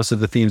like most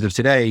of the themes of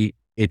today,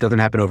 it doesn't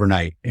happen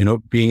overnight.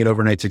 And being an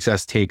overnight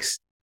success takes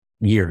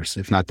years,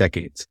 if not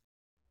decades.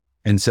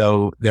 And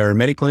so there are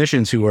many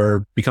clinicians who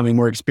are becoming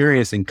more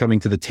experienced and coming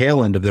to the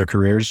tail end of their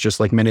careers, just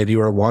like many of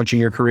you are launching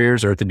your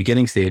careers or at the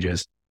beginning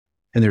stages.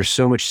 And there's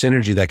so much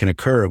synergy that can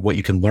occur of what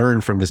you can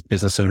learn from this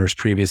business owner's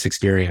previous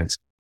experience.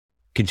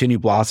 Continue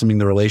blossoming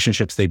the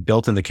relationships they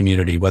built in the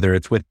community, whether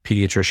it's with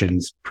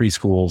pediatricians,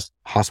 preschools,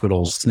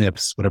 hospitals,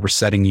 SNPs, whatever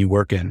setting you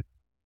work in.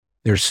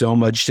 There's so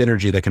much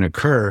synergy that can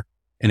occur,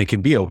 and it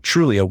can be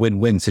truly a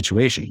win-win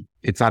situation.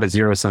 It's not a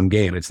zero-sum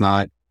game. It's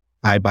not,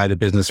 I buy the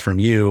business from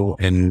you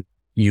and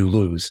you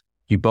lose.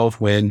 You both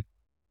win.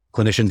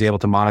 Clinicians able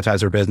to monetize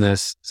their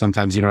business.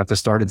 Sometimes you don't have to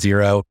start at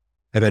zero.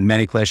 I've had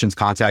many clinicians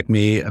contact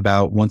me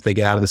about once they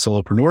get out of the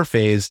solopreneur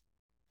phase,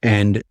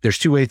 and there's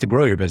two ways to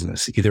grow your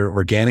business, either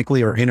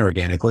organically or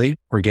inorganically.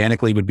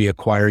 Organically would be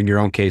acquiring your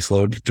own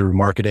caseload through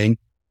marketing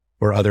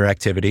or other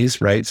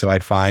activities, right? So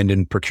I'd find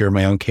and procure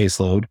my own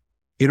caseload.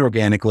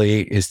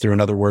 Inorganically is through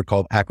another word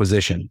called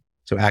acquisition.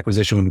 So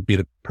acquisition would be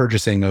the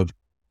purchasing of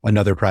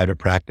another private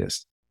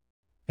practice.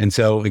 And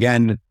so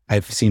again,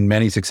 I've seen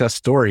many success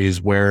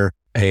stories where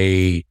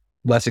a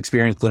less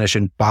experienced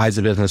clinician buys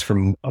a business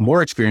from a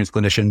more experienced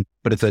clinician,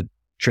 but it's a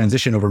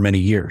transition over many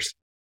years.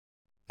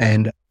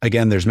 And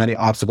again, there's many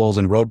obstacles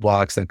and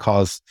roadblocks that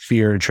cause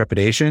fear and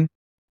trepidation,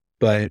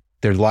 but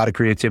there's a lot of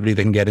creativity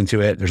that can get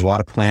into it. There's a lot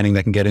of planning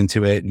that can get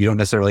into it. You don't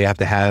necessarily have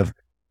to have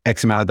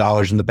X amount of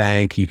dollars in the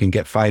bank. You can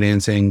get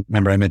financing.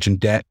 Remember, I mentioned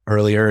debt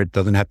earlier. It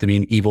doesn't have to be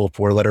an evil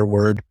 4-letter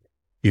word.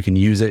 You can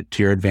use it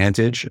to your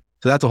advantage.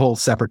 So that's a whole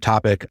separate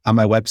topic. On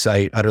my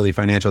website,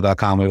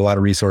 utterlyfinancial.com, we have a lot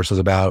of resources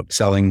about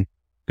selling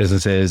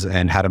businesses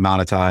and how to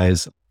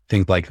monetize,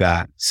 things like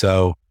that.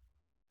 So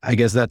I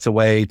guess that's a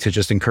way to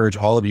just encourage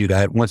all of you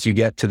that once you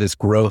get to this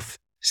growth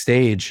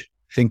stage,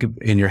 think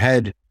in your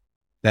head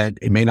that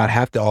it may not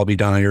have to all be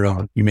done on your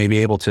own. You may be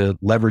able to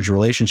leverage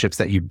relationships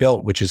that you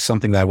built, which is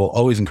something that I will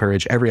always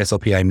encourage every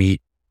SLP I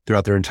meet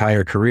throughout their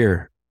entire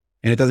career.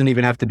 And it doesn't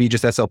even have to be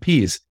just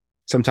SLPs.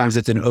 Sometimes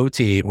it's an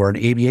OT or an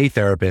ABA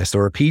therapist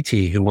or a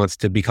PT who wants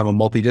to become a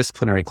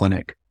multidisciplinary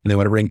clinic and they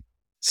want to bring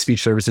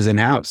speech services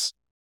in-house.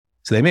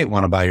 So they might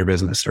want to buy your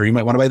business, or you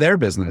might want to buy their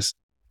business,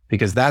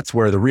 because that's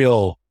where the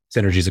real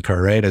synergies occur,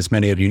 right? As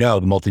many of you know,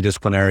 the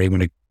multidisciplinary,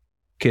 when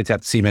kids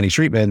have to see many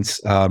treatments,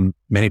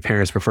 many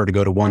parents prefer to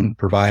go to one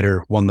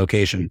provider, one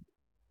location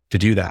to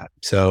do that.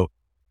 So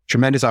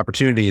tremendous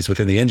opportunities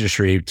within the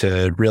industry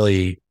to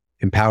really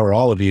empower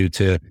all of you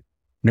to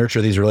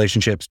nurture these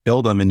relationships,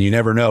 build them, and you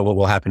never know what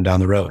will happen down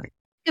the road.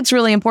 It's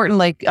really important.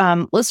 Like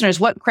listeners,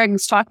 what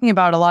Craig's talking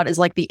about a lot is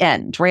like the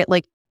end, right?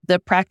 Like the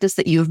practice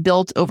that you've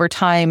built over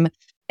time.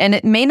 And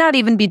it may not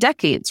even be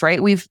decades, right?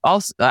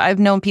 I've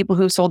known people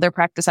who've sold their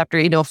practice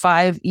after,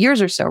 5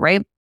 years or so,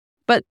 right?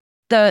 But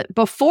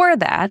before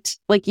that,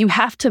 like you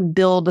have to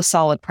build a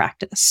solid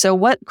practice. So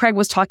what Craig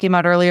was talking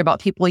about earlier about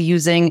people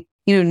using,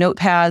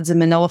 notepads and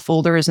manila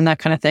folders and that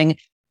kind of thing,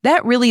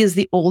 that really is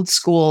the old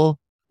school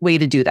way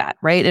to do that,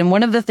 right? And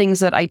one of the things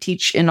that I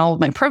teach in all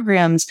of my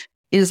programs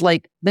is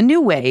like the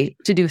new way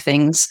to do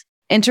things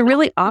and to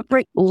really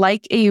operate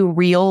like a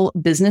real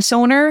business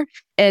owner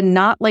and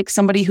not like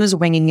somebody who's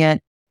winging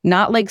it,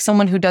 not like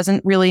someone who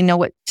doesn't really know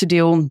what to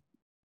do,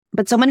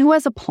 but someone who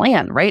has a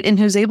plan, right? And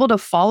who's able to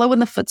follow in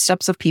the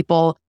footsteps of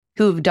people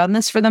who've done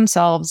this for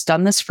themselves,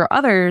 done this for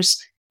others.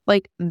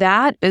 Like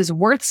that is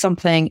worth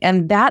something.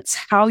 And that's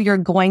how you're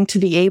going to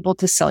be able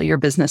to sell your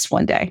business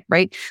one day,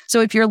 right?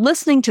 So if you're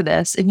listening to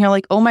this and you're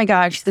like, oh my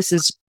gosh, this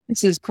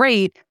is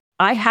great.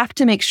 I have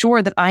to make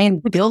sure that I am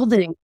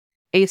building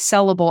a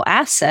sellable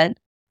asset,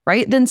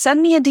 right? Then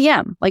send me a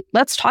DM. Like,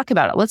 let's talk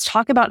about it. Let's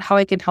talk about how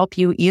I can help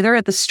you either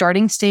at the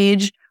starting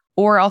stage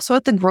or also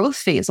at the growth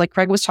phase. Like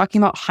Craig was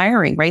talking about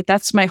hiring, right?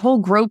 That's my whole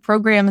Grow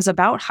program is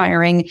about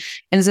hiring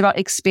and is about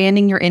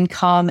expanding your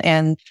income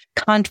and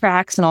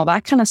contracts and all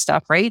that kind of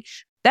stuff, right?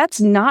 That's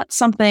not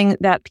something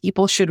that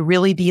people should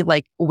really be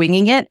like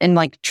winging it and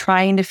like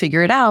trying to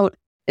figure it out,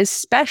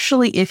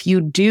 especially if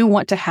you do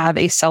want to have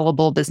a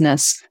sellable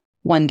business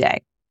one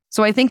day.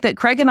 So I think that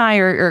Craig and I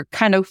are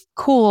kind of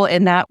cool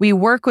in that we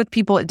work with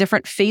people at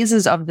different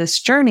phases of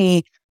this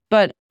journey,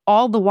 but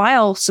all the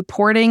while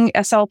supporting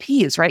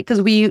SLPs, right?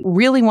 Because we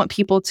really want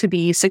people to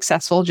be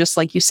successful, just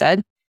like you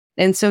said.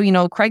 And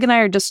so, Craig and I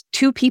are just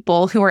two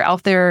people who are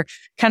out there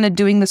kind of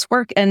doing this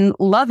work and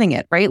loving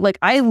it, right? Like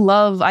I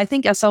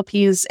think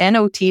SLPs and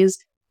OTs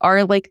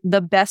are like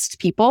the best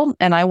people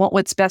and I want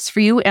what's best for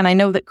you. And I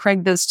know that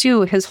Craig does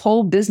too. His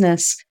whole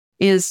business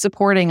is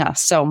supporting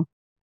us. So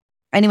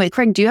anyway,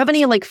 Craig, do you have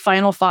any like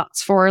final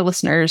thoughts for our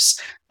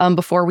listeners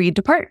before we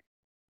depart?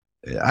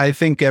 I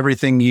think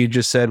everything you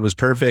just said was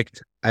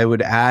perfect. I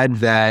would add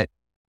that,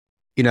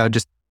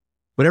 just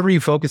whatever you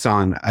focus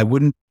on, I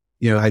wouldn't,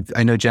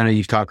 I know, Jenna,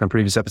 you've talked on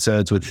previous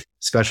episodes with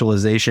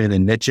specialization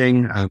and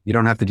niching. You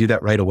don't have to do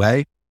that right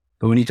away.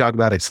 But when you talk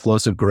about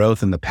explosive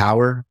growth and the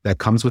power that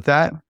comes with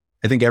that,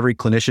 I think every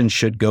clinician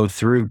should go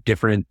through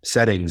different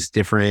settings,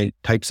 different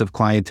types of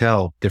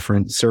clientele,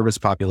 different service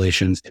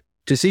populations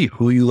to see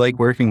who you like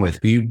working with,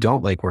 who you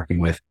don't like working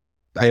with.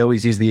 I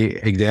always use the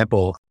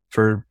example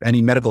for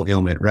any medical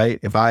ailment, right?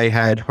 If I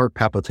had heart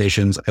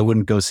palpitations, I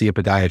wouldn't go see a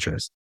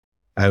podiatrist.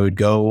 I would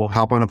go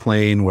hop on a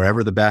plane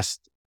wherever the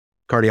best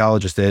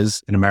cardiologist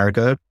is in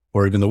America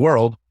or even the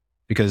world,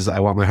 because I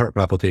want my heart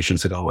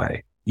palpitations to go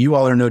away. You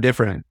all are no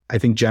different. I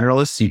think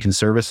generalists, you can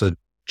service a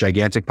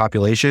gigantic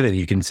population and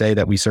you can say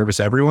that we service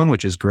everyone,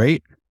 which is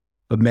great.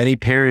 But many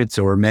parents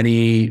or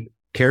many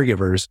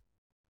caregivers,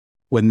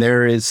 when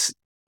there is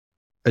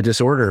a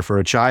disorder for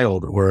a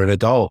child or an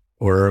adult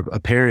or a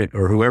parent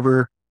or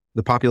whoever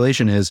the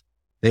population is,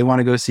 they want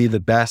to go see the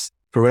best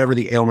for whatever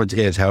the ailment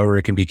is, however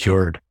it can be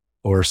cured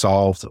or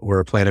solved or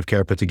a plan of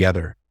care put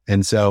together.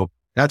 And so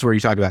that's where you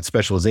talk about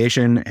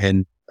specialization.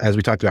 And as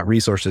we talked about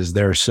resources,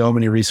 there are so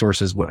many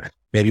resources.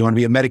 Maybe you want to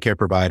be a Medicare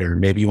provider.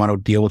 Maybe you want to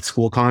deal with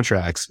school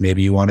contracts.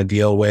 Maybe you want to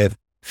deal with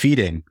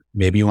feeding.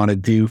 Maybe you want to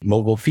do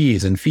mobile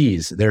fees and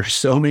fees. There are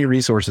so many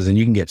resources and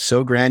you can get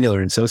so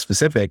granular and so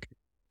specific.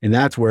 And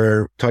that's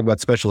where talking about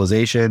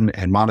specialization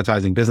and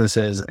monetizing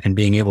businesses and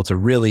being able to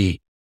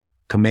really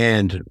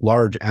command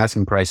large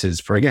asking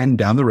prices for, again,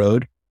 down the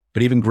road,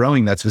 but even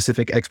growing that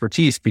specific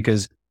expertise,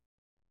 because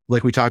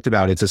like we talked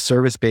about, it's a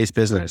service-based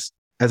business.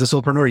 As a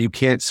solopreneur, you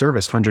can't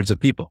service hundreds of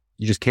people.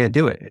 You just can't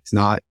do it. It's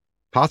not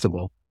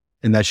possible.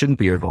 And that shouldn't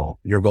be your goal.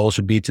 Your goal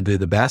should be to be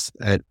the best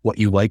at what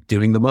you like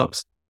doing the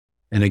most.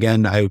 And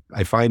again,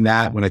 I find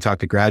that when I talk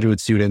to graduate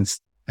students,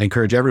 I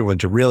encourage everyone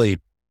to really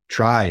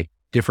try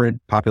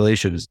different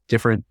populations,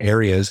 different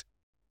areas,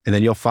 and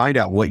then you'll find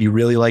out what you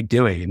really like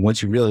doing. And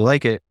once you really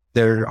like it,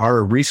 there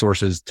are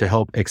resources to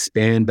help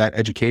expand that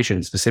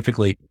education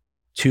specifically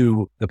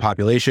to the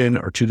population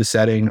or to the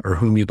setting or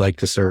whom you'd like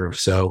to serve.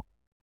 So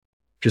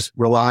just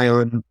rely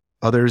on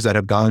others that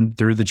have gone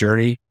through the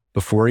journey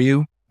before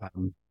you. I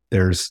don't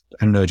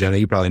know, Jenna,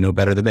 you probably know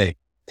better than me.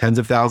 Tens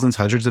of thousands,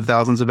 hundreds of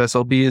thousands of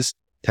SLPs,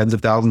 tens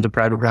of thousands of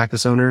private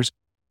practice owners.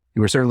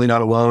 You are certainly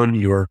not alone.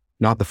 You are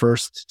not the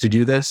first to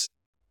do this.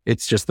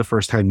 It's just the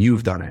first time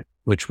you've done it,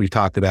 which we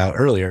talked about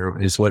earlier,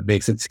 is what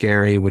makes it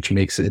scary, which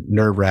makes it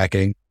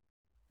nerve-wracking.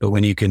 But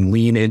when you can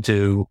lean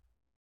into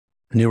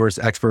numerous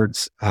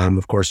experts,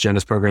 of course,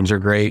 Jenna's programs are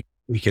great.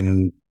 We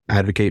can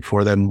advocate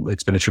for them.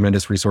 It's been a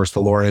tremendous resource to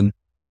Lauren.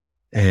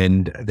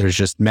 And there's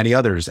just many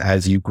others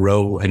as you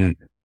grow and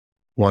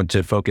want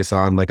to focus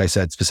on, like I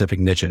said, specific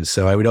niches.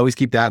 So I would always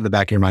keep that in the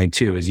back of your mind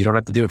too, is you don't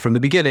have to do it from the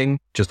beginning,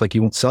 just like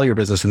you won't sell your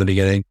business in the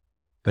beginning.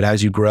 But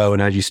as you grow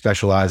and as you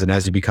specialize and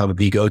as you become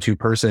the go-to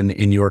person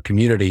in your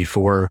community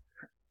for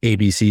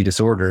ABC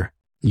disorder,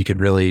 you could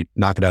really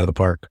knock it out of the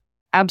park.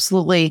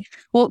 Absolutely.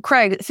 Well,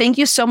 Craig, thank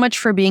you so much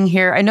for being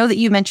here. I know that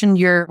you mentioned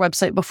your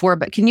website before,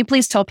 but can you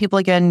please tell people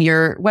again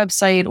your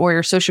website or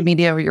your social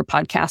media or your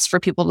podcast for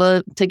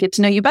people to get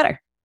to know you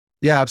better?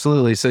 Yeah,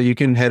 absolutely. So you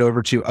can head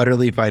over to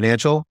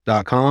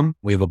utterlyfinancial.com.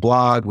 We have a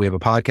blog. We have a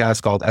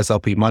podcast called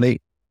SLP Money.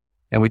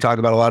 And we talk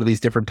about a lot of these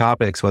different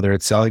topics, whether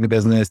it's selling a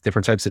business,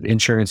 different types of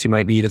insurance you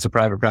might need as a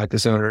private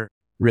practice owner.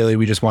 Really,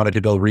 we just wanted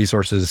to build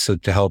resources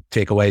to help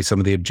take away some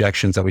of the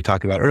objections that we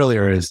talked about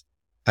earlier is,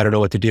 I don't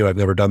know what to do. I've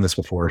never done this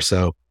before.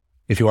 So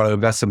If you want to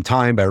invest some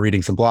time by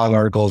reading some blog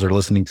articles or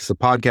listening to some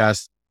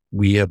podcasts,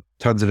 we have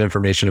tons of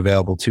information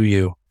available to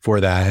you for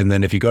that. And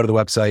then if you go to the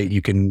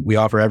website, we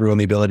offer everyone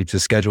the ability to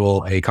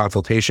schedule a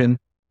consultation,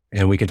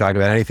 and we can talk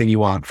about anything you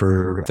want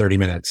for 30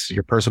 minutes,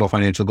 your personal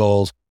financial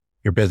goals,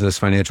 your business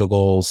financial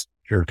goals,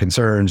 your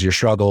concerns, your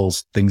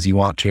struggles, things you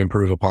want to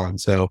improve upon.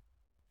 So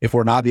if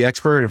we're not the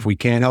expert, if we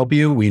can't help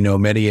you, we know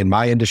many in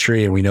my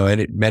industry, and we know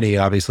many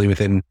obviously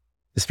within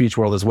the speech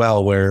world as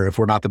well, where if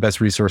we're not the best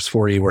resource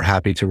for you, we're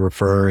happy to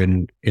refer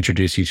and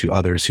introduce you to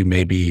others who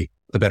may be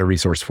the better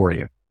resource for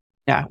you.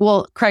 Yeah.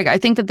 Well, Craig, I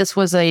think that this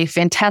was a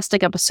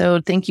fantastic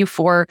episode. Thank you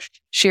for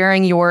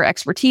sharing your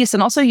expertise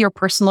and also your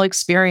personal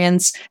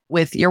experience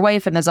with your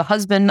wife and as a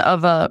husband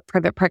of a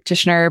private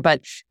practitioner.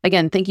 But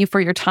again, thank you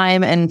for your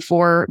time and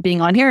for being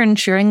on here and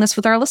sharing this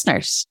with our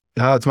listeners.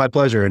 It's my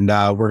pleasure. And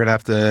we're going to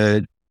have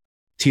to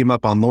team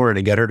up on Lauren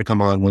and get her to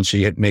come on once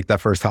she make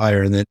that first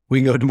hire. And then we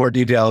can go into more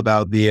detail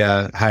about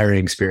the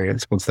hiring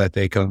experience once that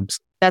day comes.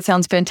 That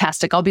sounds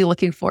fantastic. I'll be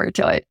looking forward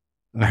to it.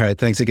 All right.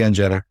 Thanks again,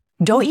 Jenna.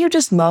 Don't you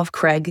just love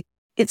Craig?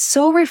 It's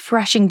so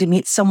refreshing to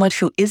meet someone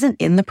who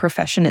isn't in the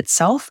profession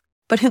itself,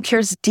 but who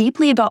cares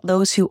deeply about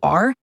those who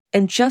are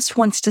and just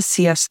wants to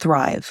see us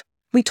thrive.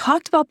 We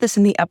talked about this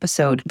in the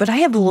episode, but I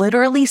have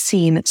literally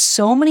seen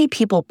so many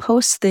people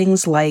post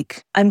things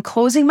like, I'm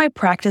closing my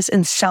practice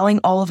and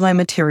selling all of my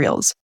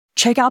materials.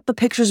 Check out the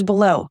pictures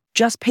below.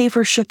 Just pay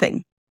for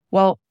shipping.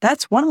 Well,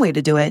 that's one way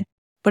to do it,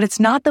 but it's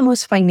not the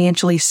most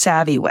financially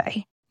savvy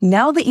way.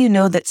 Now that you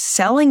know that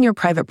selling your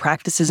private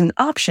practice is an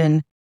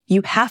option,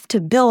 you have to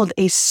build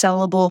a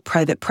sellable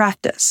private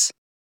practice.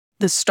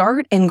 The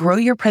Start and Grow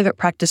Your Private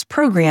Practice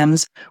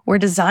programs were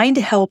designed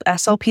to help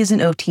SLPs and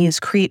OTs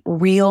create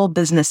real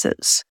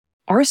businesses.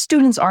 Our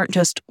students aren't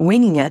just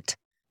winging it.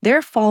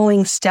 They're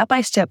following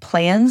step-by-step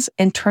plans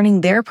and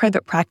turning their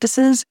private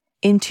practices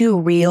into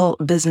real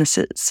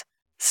businesses,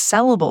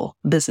 sellable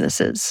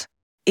businesses.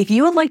 If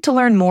you would like to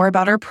learn more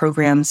about our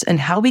programs and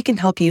how we can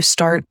help you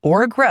start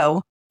or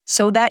grow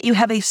so that you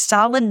have a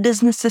solid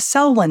business to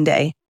sell one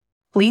day,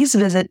 please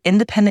visit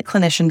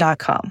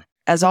independentclinician.com.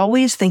 As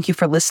always, thank you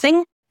for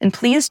listening, and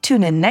please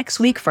tune in next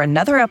week for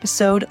another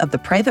episode of the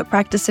Private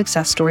Practice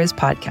Success Stories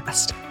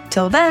podcast.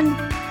 Till then.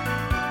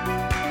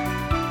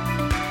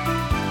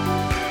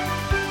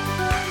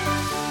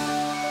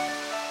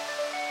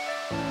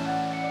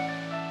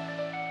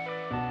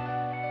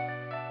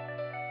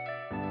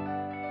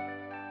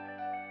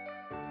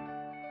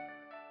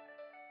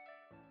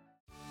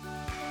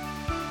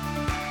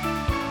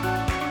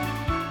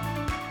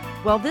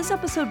 Well, this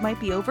episode might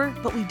be over,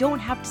 but we don't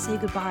have to say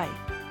goodbye.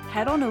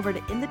 Head on over to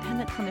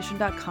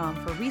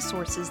independentclinician.com for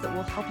resources that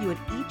will help you at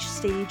each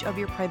stage of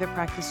your private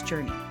practice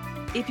journey.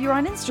 If you're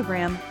on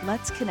Instagram,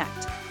 let's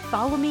connect.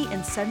 Follow me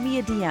and send me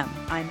a DM.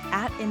 I'm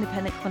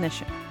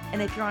 @independentclinician.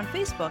 And if you're on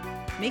Facebook,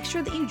 make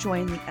sure that you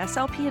join the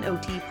SLP and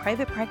OT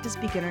Private Practice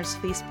Beginners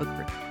Facebook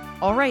group.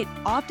 All right,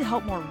 off to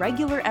help more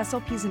regular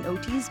SLPs and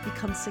OTs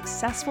become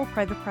successful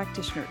private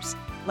practitioners.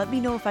 Let me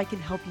know if I can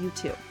help you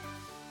too.